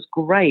 and it was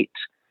great.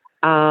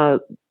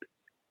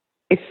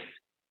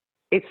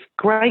 It's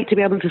great to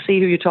be able to see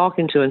who you're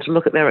talking to and to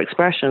look at their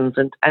expressions.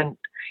 And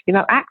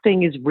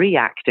acting is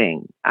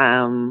reacting.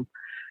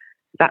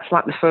 That's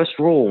like the first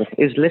rule,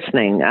 is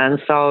listening. And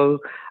so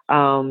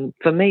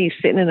for me,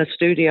 sitting in a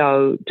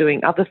studio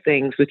doing other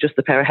things with just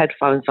a pair of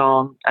headphones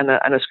on and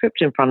a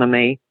script in front of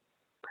me,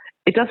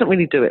 it doesn't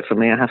really do it for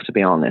me, I have to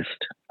be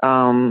honest.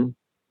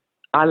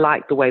 I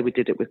like the way we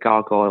did it with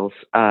Gargoyles.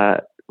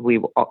 We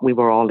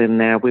were all in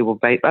there. We were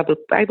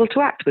able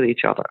to act with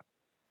each other.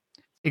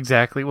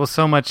 Exactly. Well,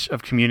 so much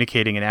of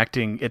communicating and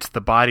acting, it's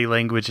the body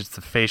language, it's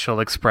the facial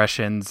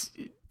expressions.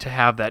 To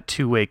have that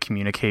two-way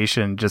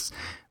communication just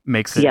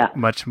makes it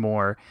much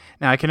more.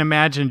 Now, I can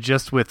imagine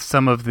just with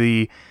some of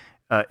the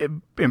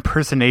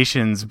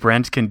impersonations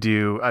Brent can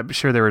do, I'm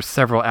sure there were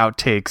several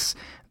outtakes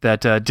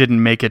that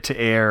didn't make it to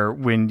air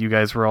when you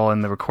guys were all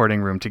in the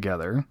recording room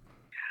together.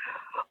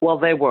 Well,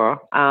 they were.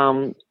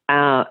 But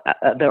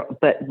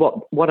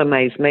what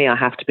amazed me, I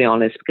have to be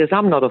honest, because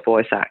I'm not a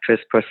voice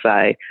actress per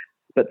se,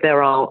 but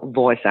there are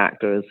voice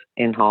actors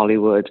in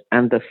Hollywood,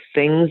 and the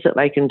things that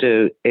they can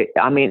do, it's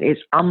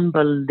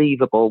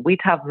unbelievable. We'd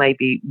have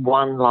maybe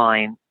one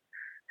line,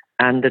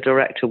 and the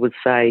director would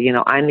say,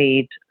 I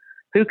need,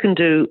 who can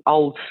do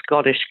old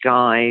Scottish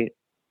guy,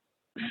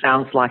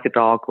 sounds like a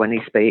dog when he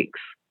speaks?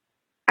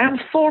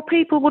 And 4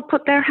 people would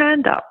put their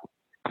hand up.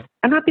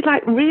 And I'd be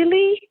like,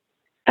 really?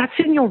 That's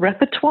in your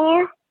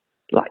repertoire?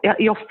 Like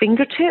at your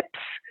fingertips?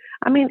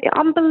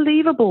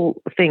 Unbelievable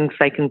things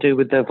they can do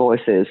with their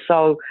voices.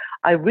 So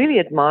I really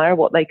admire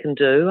what they can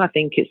do. I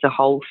think it's a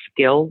whole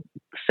skill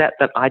set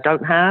that I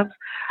don't have.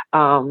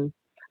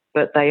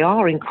 But they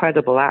are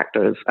incredible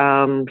actors.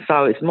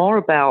 So it's more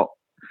about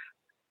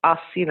us,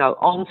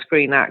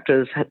 on-screen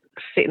actors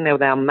sitting there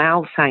with our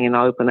mouths hanging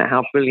open at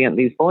how brilliant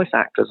these voice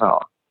actors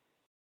are.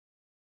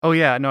 Oh,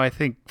 yeah. No, I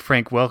think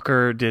Frank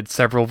Welker did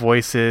several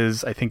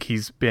voices. I think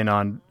he's been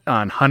on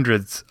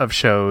hundreds of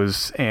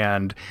shows,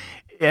 and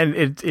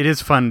it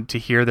is fun to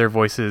hear their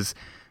voices,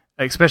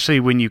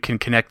 especially when you can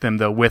connect them,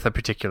 though, with a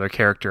particular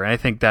character. And I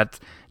think that's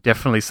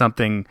definitely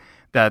something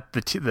that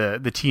the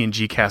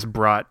TNG cast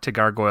brought to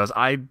Gargoyles.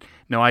 I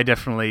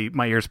definitely,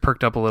 my ears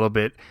perked up a little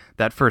bit.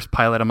 That first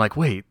pilot, I'm like,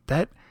 wait,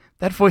 that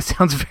voice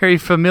sounds very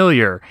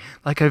familiar.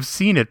 Like I've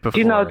seen it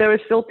before. There are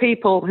still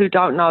people who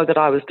don't know that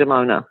I was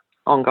Demona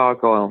on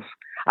Gargoyles.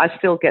 I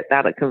still get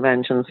that at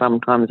conventions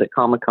sometimes, at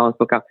Comic-Cons.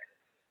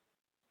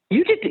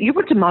 You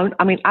were Demona?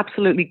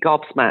 Absolutely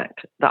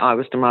gobsmacked that I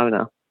was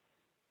Demona.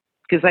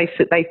 Because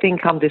they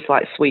think I'm this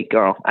like sweet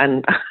girl,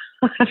 and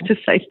I have to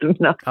say to them,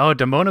 no. Oh,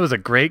 Demona was a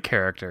great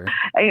character.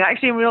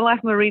 Actually, in real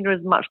life, Marina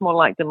is much more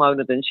like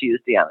Demona than she is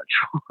Deanna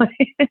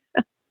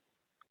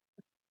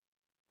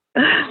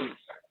Troi.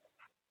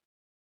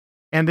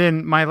 And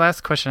then my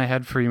last question I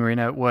had for you,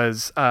 Marina,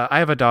 was I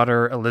have a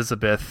daughter,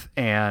 Elizabeth,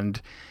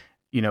 and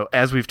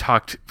as we've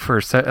talked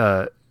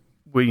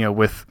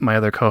with my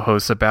other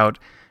co-hosts about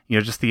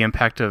just the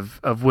impact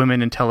of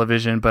women in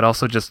television, but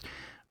also just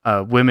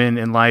women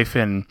in life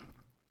and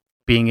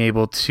being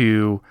able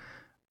to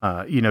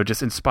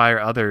just inspire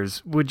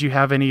others. Would you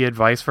have any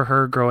advice for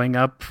her growing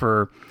up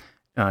for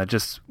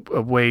just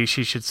a way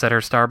she should set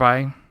her star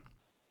by?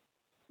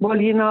 Well,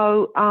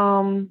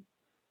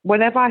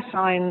 whenever I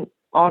sign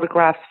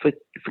autographs for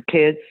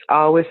kids,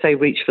 I always say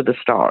reach for the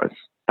stars.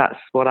 That's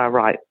what I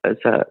write as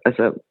a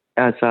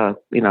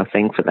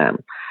thing for them.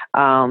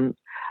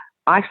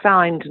 I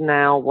find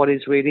now what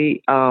is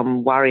really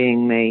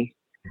worrying me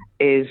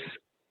is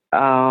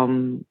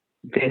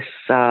this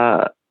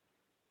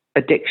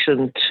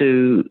addiction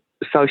to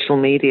social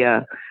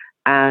media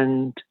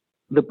and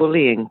the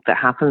bullying that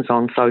happens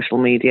on social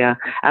media,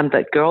 and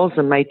that girls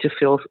are made to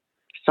feel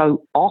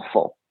so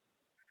awful.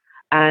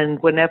 And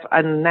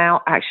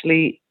now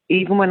actually,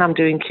 even when I'm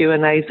doing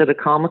Q&As at a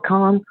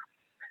Comic-Con,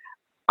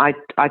 I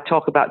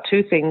talk about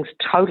 2 things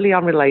totally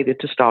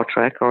unrelated to Star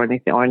Trek or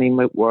anything or any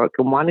work,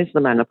 and one is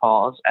the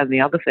menopause, and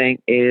the other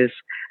thing is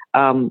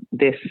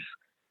this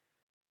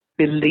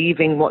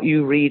believing what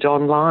you read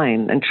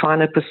online and trying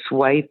to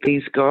persuade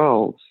these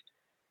girls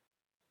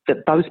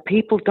that those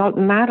people don't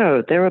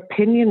matter. Their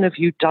opinion of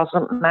you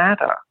doesn't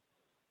matter.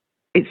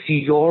 It's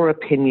your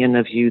opinion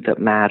of you that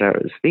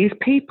matters. These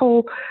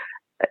people,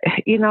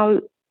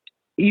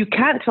 you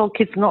can't tell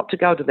kids not to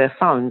go to their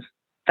phones.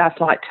 That's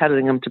like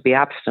telling them to be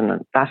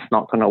abstinent. That's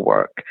not going to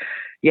work.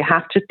 You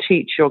have to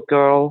teach your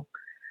girl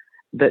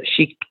that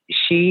she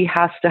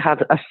has to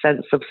have a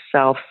sense of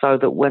self, so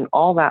that when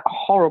all that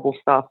horrible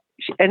stuff,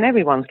 and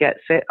everyone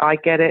gets it, I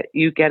get it,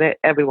 you get it,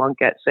 everyone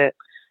gets it,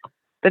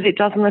 that it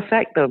doesn't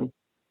affect them.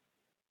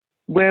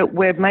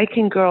 We're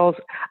making girls,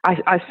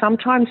 I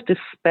sometimes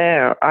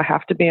despair, I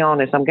have to be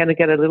honest, I'm going to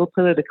get a little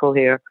political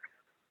here.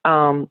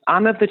 I'm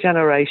of the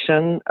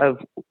generation of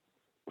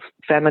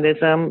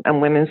feminism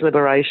and women's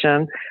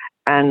liberation,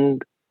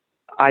 and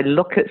I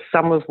look at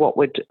some of what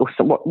we're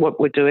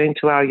doing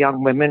to our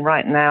young women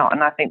right now,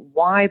 and I think,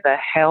 why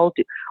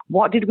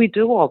What did we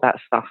do all that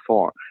stuff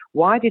for?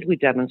 Why did we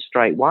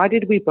demonstrate? Why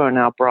did we burn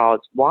our bras?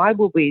 Why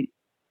were we,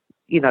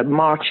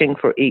 marching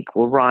for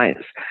equal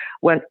rights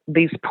when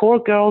these poor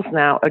girls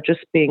now are just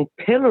being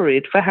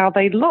pilloried for how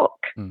they look?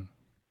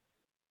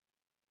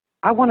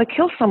 I want to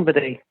kill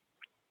somebody.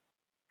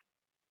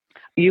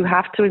 You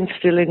have to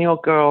instill in your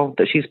girl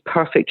that she's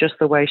perfect just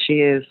the way she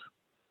is.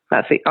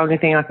 That's the only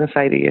thing I can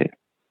say to you.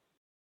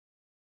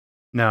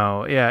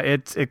 No, yeah,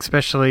 it's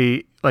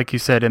especially, like you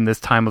said, in this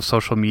time of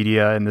social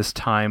media and this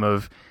time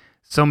of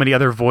so many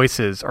other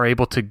voices are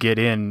able to get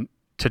in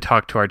to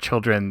talk to our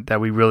children, that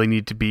we really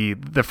need to be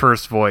the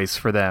first voice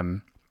for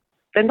them.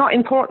 They're not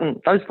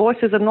important. Those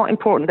voices are not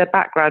important. They're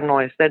background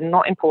noise. They're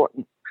not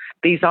important.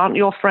 These aren't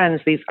your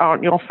friends. These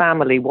aren't your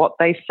family. What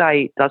they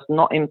say does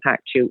not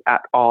impact you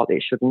at all.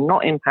 It should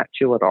not impact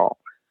you at all.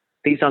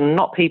 These are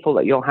not people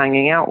that you're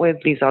hanging out with.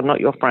 These are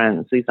not your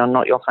friends. These are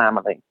not your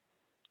family.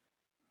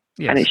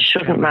 Yes, and it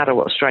shouldn't matter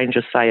what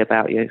strangers say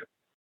about you.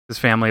 His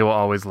family will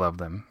always love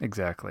them.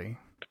 Exactly.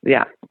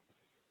 Yeah.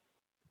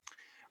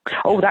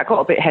 Oh, that got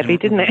a bit heavy,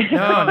 didn't it?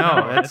 No.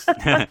 That's...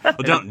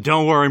 Well,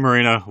 don't worry,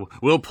 Marina.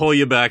 We'll pull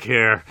you back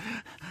here.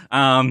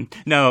 And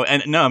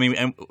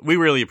we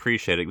really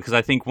appreciate it, because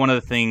I think one of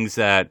the things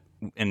that,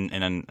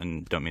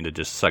 and don't mean to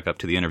just suck up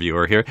to the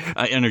interviewee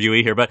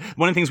here, but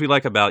one of the things we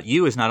like about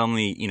you is not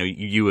only,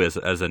 you as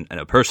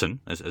a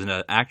person, as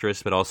an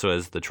actress, but also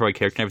as the Troi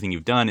character and everything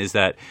you've done, is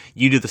that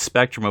you do the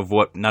spectrum of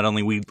what not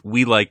only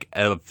we like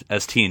as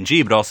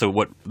TNG, but also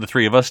what the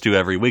three of us do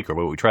every week, or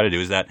what we try to do,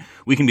 is that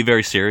we can be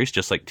very serious,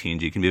 just like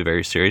TNG can be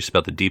very serious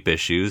about the deep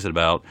issues,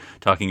 about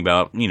talking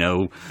about,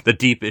 the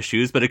deep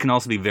issues, but it can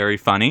also be very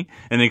funny,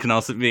 and it can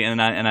also be,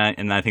 and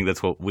I think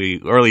that's what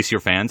we, or at least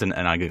your fans, and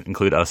I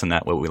include us in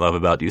that, what we love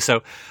about you.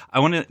 So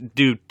I want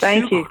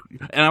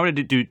to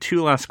do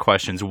two last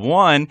questions.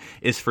 One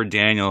is for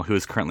Daniel, who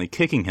is currently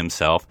kicking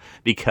himself,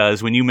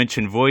 because when you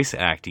mention voice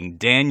acting,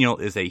 Daniel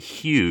is a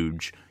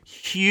huge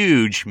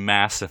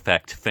Mass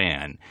Effect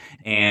fan.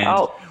 And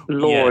oh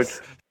Lord.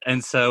 Yes,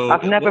 and so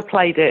I've never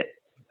played it.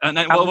 I've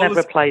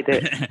never played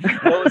it.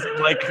 What was it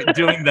like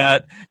doing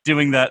that?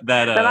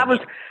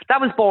 That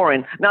was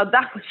boring. No,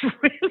 that was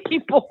really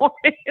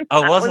boring.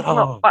 Oh, was it?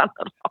 Not fun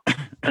at all.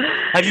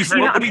 Have you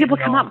seen people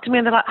come up to me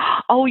and they're like,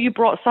 "Oh, you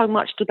brought so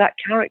much to that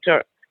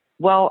character."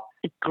 Well,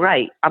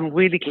 great. I'm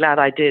really glad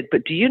I did.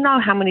 But do you know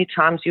how many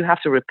times you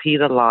have to repeat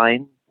a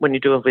line when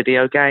you do a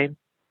video game?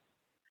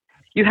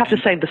 You have to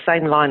say the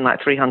same line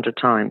like 300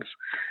 times.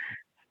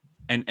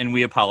 And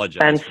we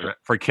apologize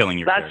for killing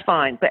you. That's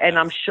fine, but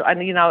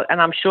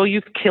I'm sure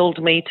you've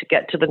killed me to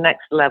get to the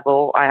next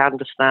level. I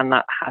understand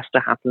that has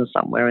to happen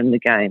somewhere in the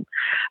game,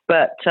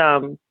 but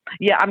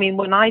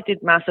when I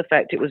did Mass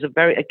Effect, it was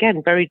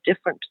very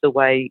different to the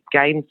way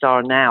games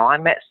are now. I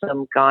met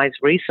some guys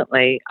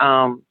recently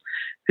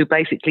who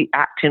basically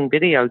act in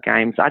video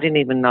games. I didn't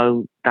even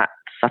know that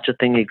such a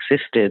thing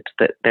existed,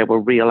 that there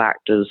were real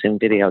actors in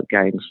video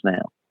games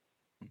now.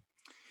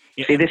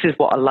 Yeah. See, this is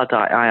what a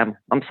Luddite I am.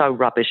 I'm so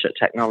rubbish at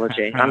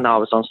technology. I know I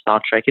was on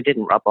Star Trek. It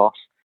didn't rub off.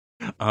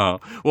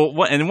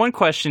 And one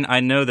question I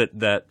know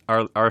that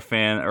our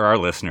fan or our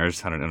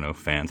listeners, I don't know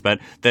fans, but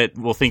that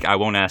will think I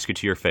won't ask you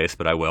to your face,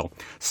 but I will.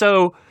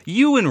 So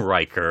you and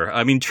Riker,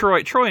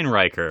 Troi and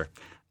Riker,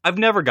 I've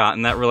never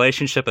gotten that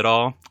relationship at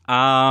all.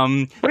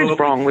 What is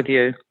wrong with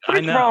you? What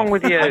is wrong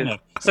with you? I know.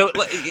 So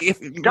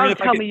don't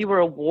tell me you were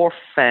a Worf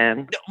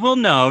fan. Well,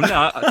 no.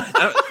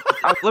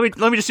 Let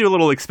me just do a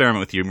little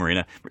experiment with you,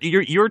 Marina.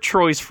 You're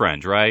Troy's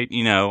friend, right?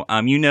 You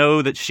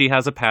know that she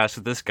has a past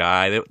with this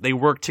guy. They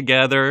work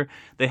together.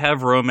 They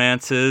have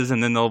romances,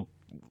 and then they'll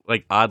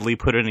oddly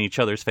put it in each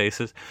other's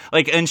faces.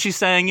 And she's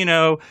saying,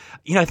 I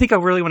think I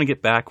really want to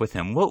get back with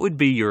him. What would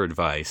be your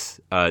advice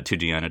to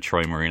Deanna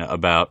Troi Marina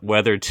about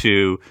whether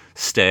to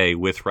stay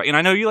with Riker? And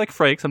I know you like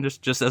Frakes. I'm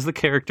just as the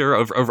character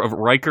of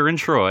Riker and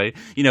Troi.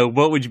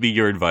 What would be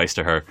your advice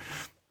to her?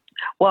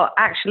 Well,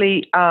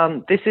 actually,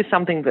 this is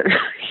something that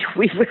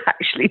we've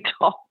actually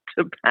talked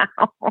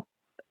about.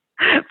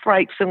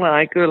 Frakes and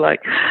I go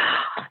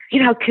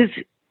because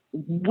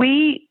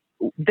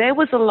there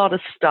was a lot of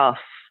stuff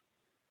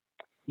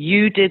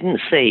you didn't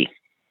see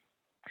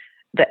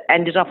that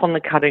ended up on the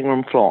cutting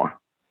room floor.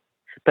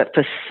 But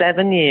for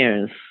 7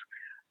 years,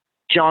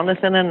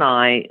 Jonathan and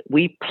I,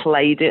 we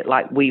played it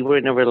like we were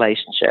in a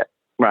relationship,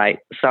 right?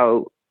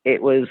 So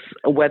it was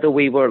whether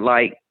we were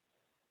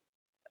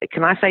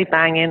can I say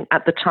banging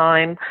at the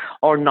time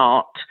or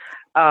not?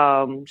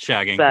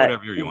 Shagging,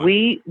 whatever you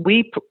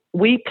want.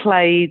 We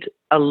played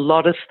a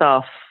lot of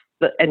stuff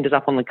that ended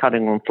up on the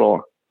cutting room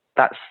floor.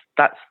 That's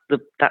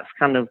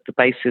kind of the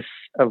basis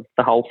of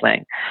the whole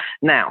thing.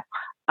 Now,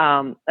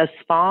 as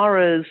far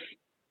as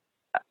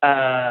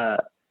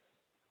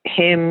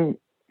him,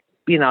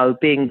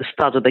 being the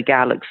stud of the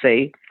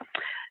galaxy,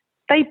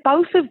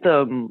 both of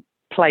them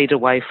played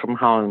away from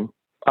home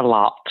a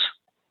lot,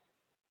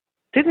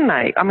 didn't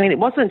they? I mean, it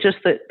wasn't just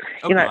that,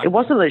 it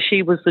wasn't that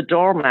she was the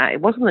doormat.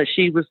 It wasn't that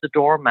she was the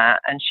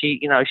doormat and she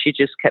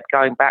just kept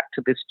going back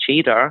to this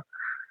cheater.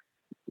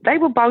 They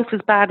were both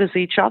as bad as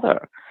each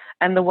other.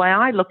 And the way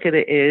I look at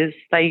it is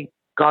they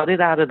got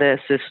it out of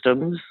their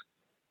systems.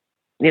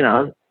 You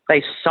know,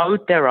 they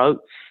sowed their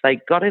oats.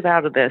 They got it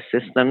out of their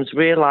systems,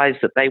 realized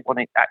that they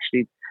wanted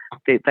actually,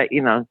 they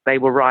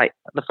were right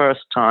the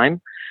first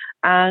time,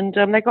 and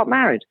they got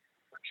married.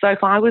 So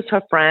if I was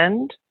her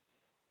friend,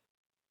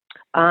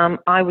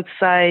 I would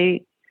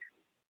say,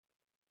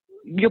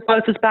 you're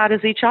both as bad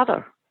as each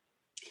other.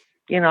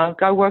 You know,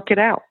 go work it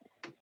out.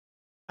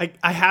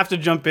 I have to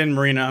jump in,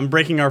 Marina. I'm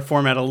breaking our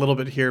format a little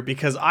bit here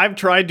because I've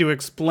tried to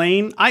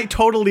explain. I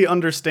totally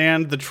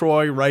understand the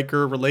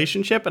Troi-Riker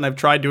relationship, and I've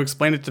tried to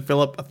explain it to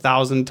Philip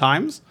 1,000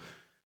 times.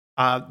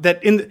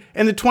 That in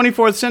the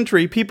 24th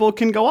century, people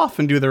can go off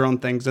and do their own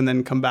things and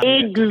then come back.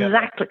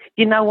 Exactly.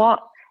 You know what?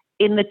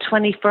 In the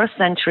 21st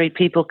century,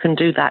 people can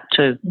do that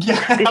too. Yeah,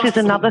 this absolutely. is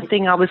another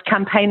thing I was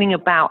campaigning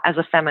about as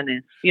a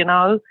feminist. You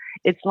know,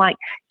 it's like,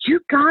 you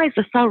guys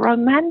are so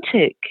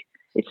romantic.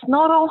 It's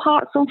not all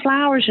hearts and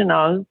flowers, you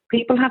know.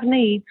 People have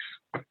needs.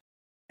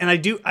 And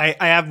I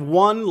have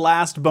one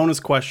last bonus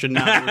question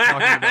now that we're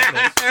talking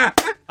about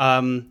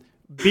this.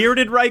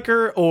 Bearded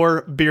Riker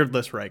or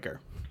beardless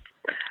Riker?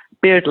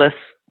 Beardless.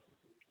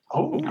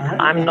 Oh, all right.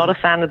 I'm not a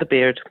fan of the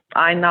beard.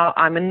 I know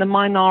I'm in the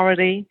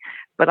minority,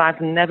 but I've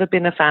never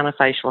been a fan of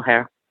facial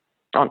hair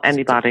on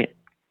anybody.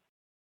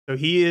 So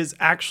he is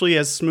actually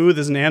as smooth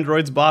as an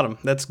android's bottom.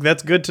 That's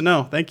good to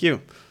know. Thank you.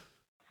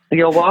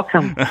 You're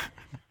welcome.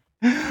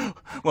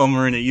 Well,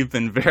 Marina, you've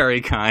been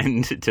very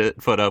kind to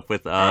put up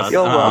with us.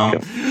 You're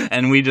welcome.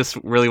 And we just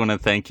really want to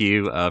thank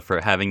you for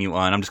having you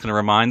on. I'm just going to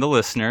remind the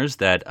listeners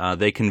that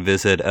they can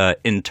visit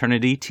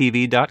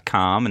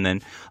internitytv.com, and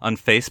then on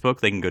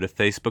Facebook, they can go to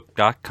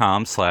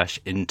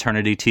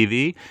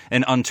facebook.com/internitytv,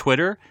 and on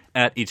Twitter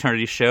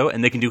 @Eternity Show,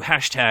 and they can do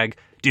hashtag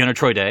Deanna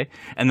Troi Day,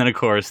 and then, of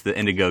course, the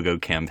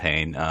Indiegogo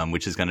campaign,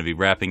 which is going to be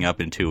wrapping up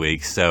in 2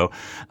 weeks. So,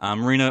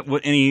 Marina,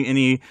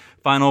 any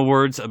final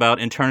words about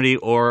Internity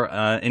or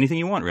anything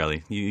you want,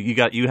 really?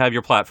 You have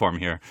your platform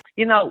here.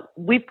 You know,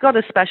 we've got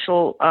a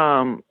special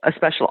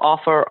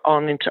offer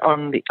on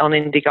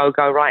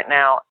Indiegogo right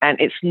now, and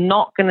it's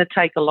not going to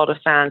take a lot of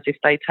fans if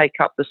they take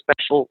up the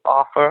special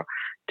offer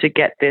to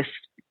get this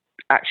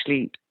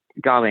actually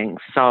going.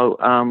 So,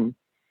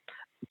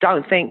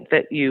 don't think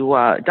that you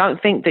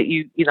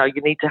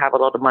need to have a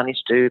lot of money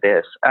to do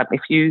this.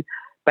 If you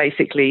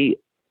basically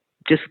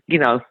just, you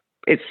know,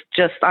 it's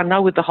just, I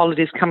know with the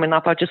holidays coming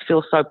up, I just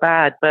feel so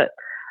bad, but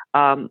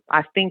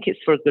I think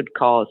it's for a good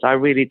cause. I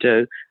really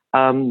do.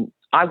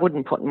 I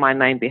wouldn't put my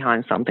name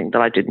behind something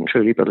that I didn't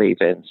truly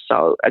believe in.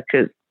 So,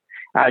 because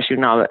as you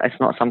know, it's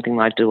not something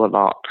I do a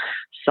lot.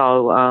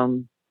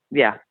 So,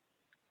 yeah,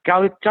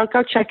 go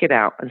check it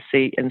out and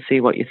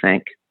see what you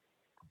think.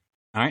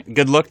 All right.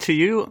 Good luck to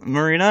you,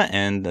 Marina,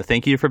 and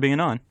thank you for being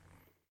on.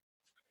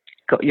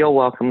 You're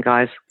welcome,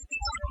 guys.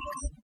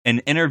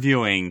 And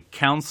interviewing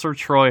Counselor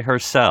Troi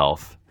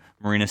herself,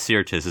 Marina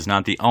Sirtis, is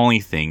not the only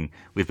thing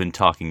we've been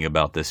talking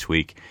about this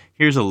week.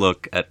 Here's a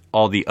look at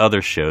all the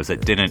other shows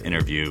that didn't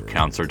interview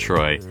Counselor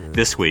Troi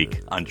this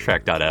week on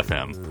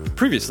Trek.fm.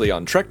 Previously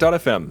on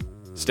Trek.fm,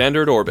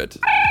 Standard Orbit.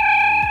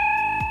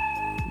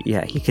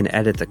 Yeah, he can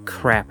edit the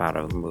crap out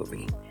of a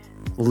movie.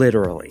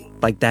 Literally.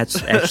 Like,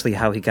 that's actually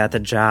how he got the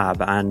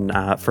job on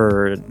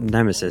for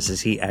Nemesis, is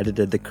he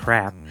edited the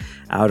crap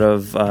out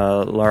of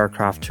Lara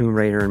Croft, Tomb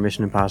Raider, and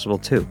Mission Impossible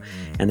 2.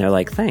 And they're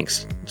like,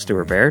 thanks,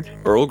 Stuart Baird.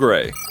 Earl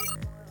Grey.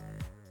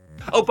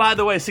 Oh, by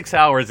the way, 6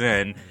 hours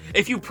in,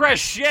 if you press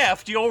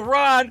shift, you'll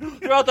run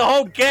throughout the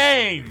whole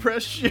game.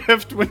 Press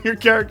shift when your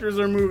characters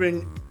are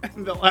moving,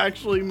 and they'll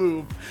actually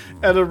move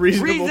at a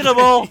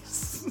Reasonable.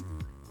 pace.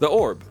 The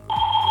Orb.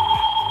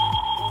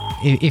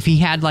 If he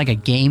had like a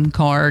game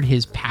card,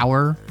 his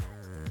power,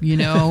 you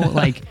know,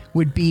 like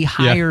would be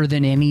higher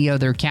than any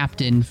other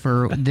captain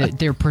for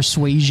their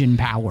persuasion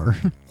power.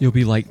 You'll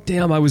be like,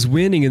 damn, I was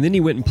winning, and then he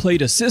went and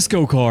played a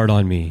Cisco card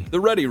on me. The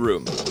Ready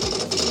Room.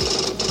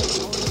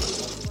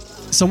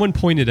 Someone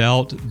pointed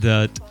out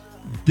that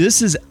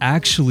this is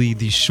actually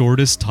the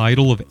shortest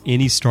title of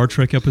any Star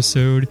Trek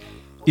episode.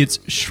 It's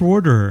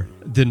shorter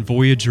than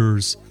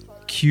Voyager's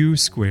Q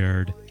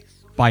squared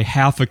by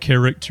half a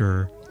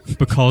character,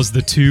 because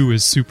the 2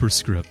 is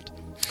superscript.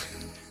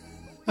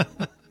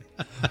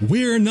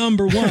 We're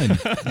number one.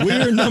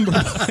 We're number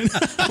one.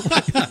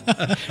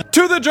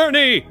 To the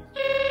journey!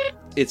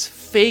 It's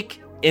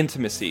fake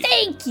intimacy.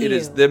 Thank you. It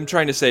is them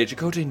trying to say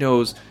Chakotay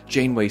knows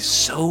Janeway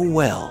so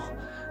well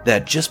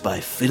that just by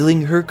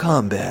fiddling her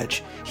comm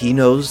badge, he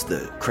knows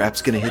the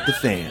crap's gonna hit the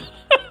fan.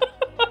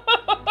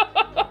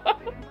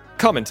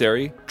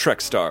 Commentary,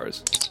 Trek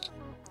Stars.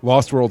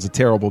 Lost World's a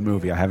terrible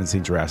movie. I haven't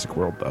seen Jurassic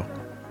World, though.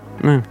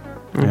 Yeah.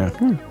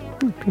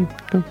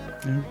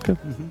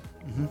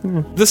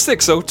 The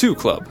 602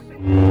 Club.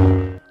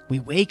 We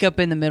wake up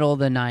in the middle of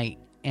the night,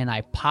 and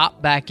I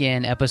pop back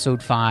in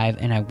episode 5,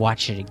 and I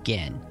watch it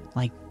again.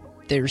 Like,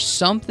 there's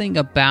something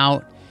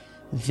about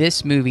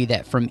this movie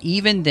that from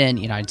even then,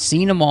 you know, I'd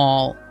seen them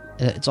all.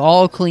 It's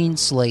all a clean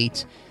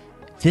slate.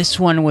 This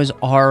one was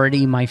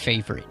already my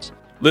favorite.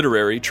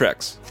 Literary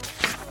Treks.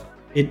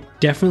 It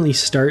definitely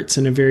starts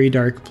in a very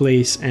dark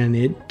place, and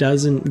it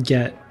doesn't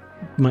get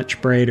much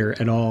brighter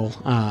at all.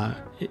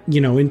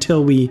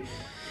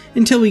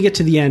 Until we get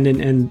to the end,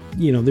 and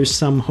there's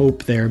some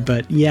hope there.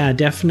 But yeah,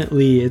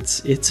 definitely,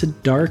 it's a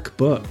dark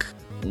book.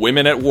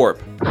 Women at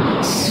Warp.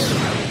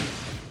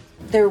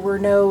 There were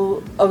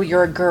no, oh,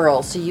 you're a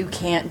girl, so you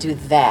can't do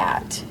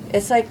that.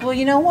 It's like, well,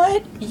 you know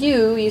what?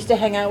 You used to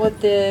hang out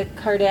with the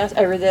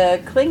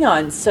the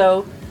Klingons,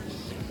 so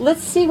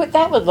let's see what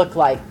that would look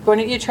like. Why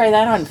don't you try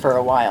that on for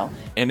a while?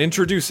 And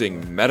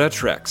introducing Meta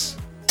Treks.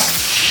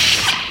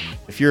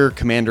 If you're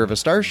commander of a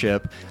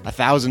starship,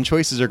 1,000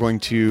 choices are going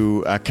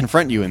to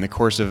confront you in the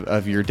course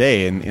of your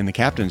day in the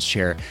captain's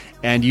chair,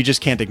 and you just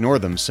can't ignore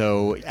them.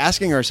 So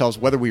asking ourselves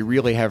whether we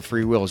really have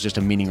free will is just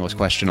a meaningless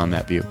question on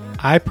that view.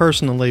 I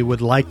personally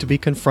would like to be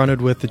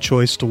confronted with the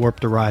choice to warp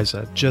to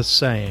Ryza. Just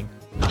saying.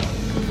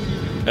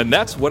 And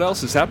that's what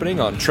else is happening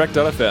on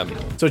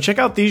Trek.fm. So check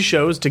out these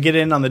shows to get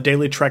in on the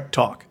daily Trek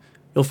talk.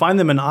 You'll find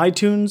them in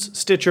iTunes,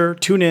 Stitcher,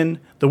 TuneIn,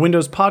 the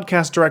Windows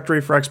podcast directory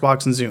for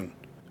Xbox and Zune.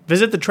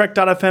 Visit the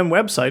Trek.fm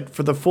website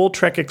for the full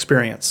Trek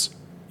experience.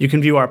 You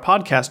can view our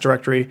podcast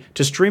directory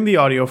to stream the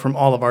audio from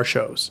all of our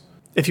shows.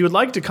 If you would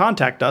like to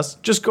contact us,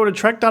 just go to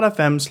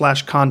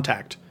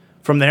Trek.fm/contact.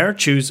 From there,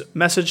 choose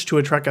Message to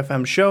a Trek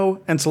FM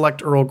show and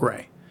select Earl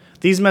Grey.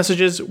 These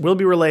messages will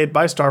be relayed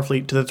by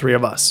Starfleet to the three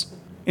of us.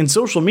 In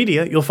social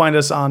media, you'll find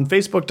us on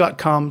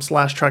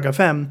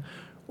Facebook.com/TrekFM,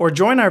 or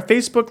join our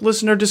Facebook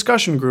listener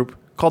discussion group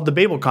called the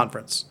Babel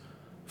Conference.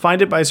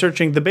 Find it by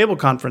searching the Babel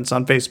Conference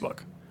on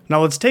Facebook.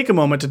 Now let's take a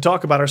moment to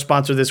talk about our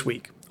sponsor this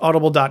week,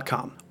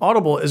 Audible.com.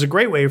 Audible is a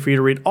great way for you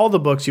to read all the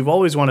books you've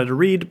always wanted to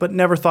read but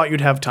never thought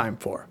you'd have time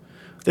for.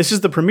 This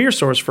is the premier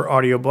source for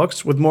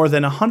audiobooks with more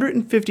than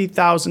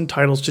 150,000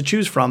 titles to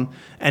choose from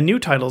and new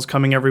titles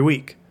coming every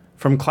week.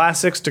 From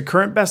classics to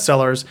current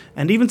bestsellers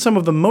and even some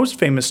of the most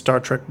famous Star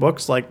Trek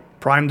books like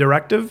Prime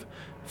Directive,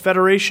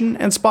 Federation,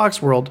 and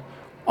Spock's World,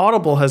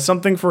 Audible has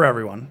something for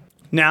everyone.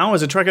 Now,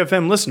 as a Trek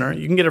FM listener,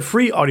 you can get a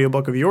free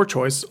audiobook of your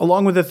choice,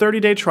 along with a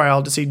 30-day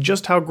trial to see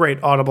just how great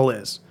Audible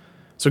is.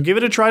 So give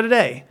it a try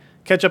today.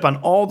 Catch up on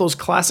all those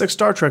classic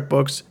Star Trek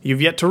books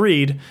you've yet to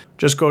read.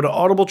 Just go to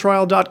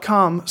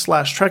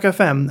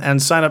audibletrial.com/TrekFM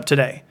and sign up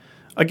today.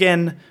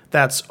 Again,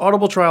 that's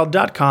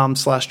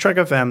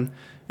audibletrial.com/TrekFM,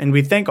 and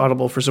we thank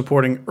Audible for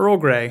supporting Earl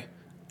Grey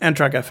and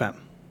Trek FM.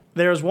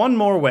 There's one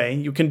more way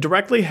you can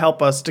directly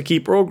help us to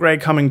keep Earl Grey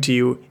coming to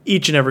you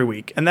each and every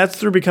week, and that's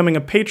through becoming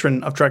a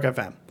patron of Trek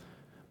FM.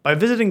 By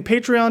visiting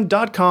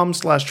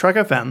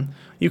patreon.com/TrekFM,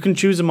 you can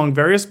choose among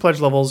various pledge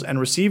levels and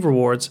receive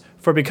rewards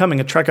for becoming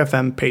a Trek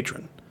FM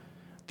patron.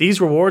 These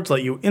rewards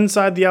let you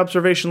inside the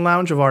observation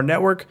lounge of our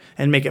network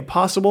and make it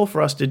possible for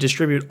us to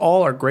distribute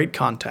all our great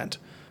content.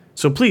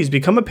 So please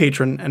become a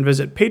patron and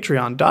visit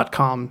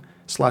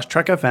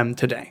patreon.com/TrekFM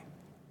today.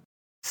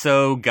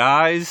 So,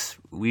 guys,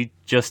 we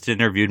just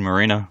interviewed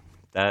Marina.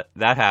 That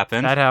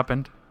happened. That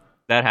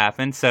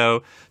happened.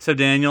 So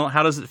Daniel,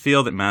 how does it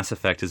feel that Mass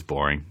Effect is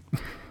boring?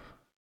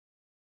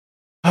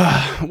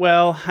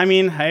 Well, I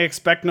mean, I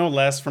expect no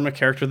less from a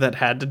character that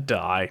had to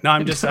die. No,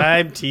 I'm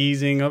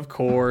teasing, of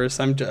course.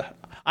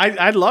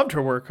 I loved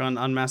her work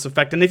on Mass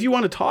Effect, and if you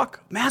want to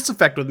talk Mass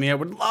Effect with me, I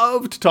would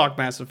love to talk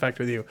Mass Effect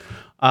with you.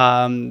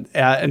 And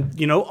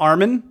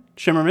Armin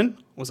Shimmerman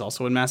was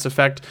also in Mass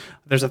Effect.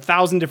 There's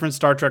 1,000 different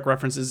Star Trek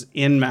references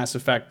in Mass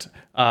Effect.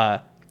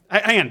 Hang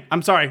on,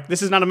 I'm sorry.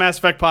 This is not a Mass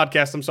Effect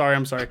podcast. I'm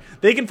sorry.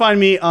 They can find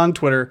me on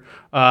Twitter,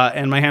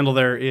 and my handle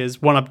there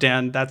is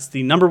 1UpDan. That's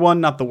the number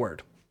one, not the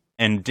word.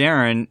 And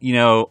Darren,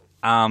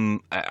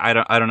 I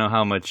don't know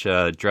how much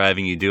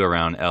driving you do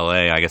around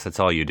LA. I guess that's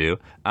all you do.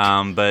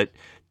 But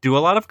do a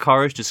lot of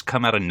cars just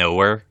come out of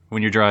nowhere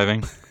when you're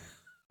driving?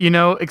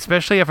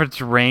 Especially if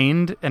it's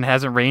rained and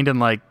hasn't rained in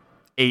like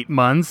 8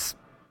 months,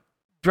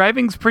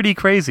 driving's pretty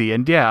crazy.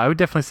 And yeah, I would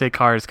definitely say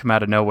cars come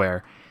out of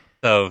nowhere.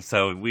 So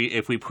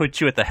if we put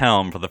you at the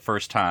helm for the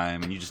first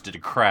time and you just did a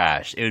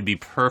crash, it would be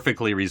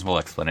perfectly reasonable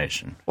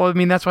explanation. Well, I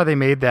mean, that's why they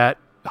made that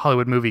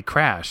Hollywood movie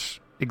Crash.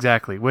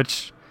 Exactly,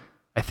 which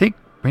I think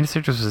Marina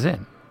Sirtis was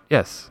in.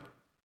 Yes.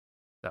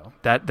 So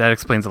that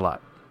explains a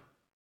lot.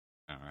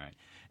 All right.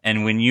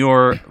 And when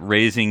you're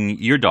raising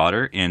your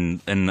daughter in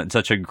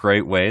such a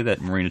great way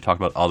that Marina talked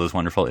about all those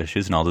wonderful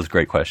issues and all those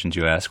great questions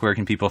you ask, where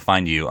can people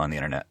find you on the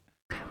internet?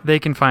 They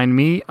can find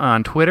me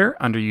on Twitter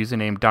under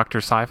username Dr.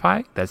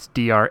 Sci-Fi. That's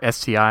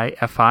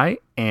DrSciFi.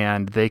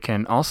 And they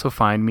can also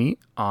find me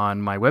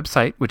on my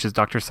website, which is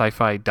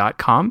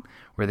drscifi.com,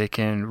 where they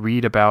can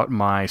read about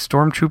my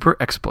Stormtrooper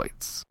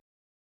exploits.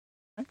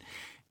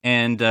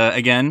 And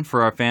again,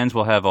 for our fans,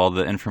 we'll have all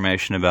the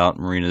information about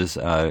Marina's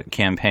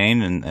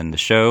campaign and the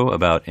show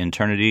about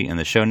Internity in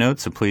the show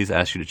notes, so please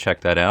ask you to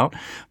check that out.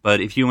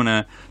 But if you want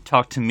to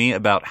talk to me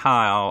about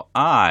how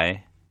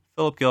I,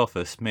 Philip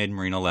Gelfus, made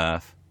Marina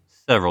laugh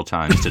several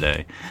times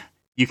today,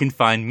 you can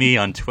find me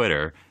on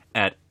Twitter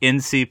at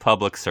NC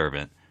Public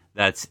Servant.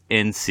 That's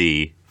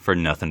NC for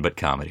Nothing But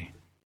Comedy.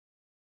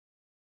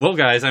 Well,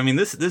 guys, I mean,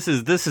 this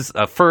is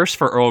a first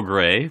for Earl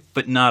Grey,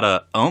 but not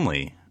a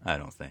only, I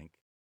don't think.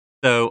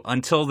 So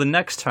until the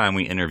next time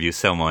we interview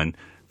someone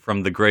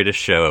from the greatest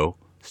show,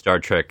 Star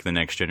Trek The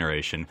Next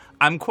Generation,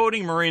 I'm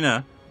quoting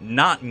Marina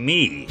not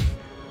me.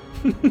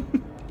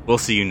 We'll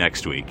see you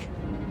next week.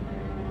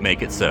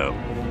 Make it so.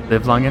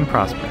 Live long and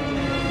prosper.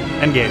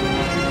 Engage.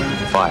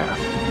 Fire.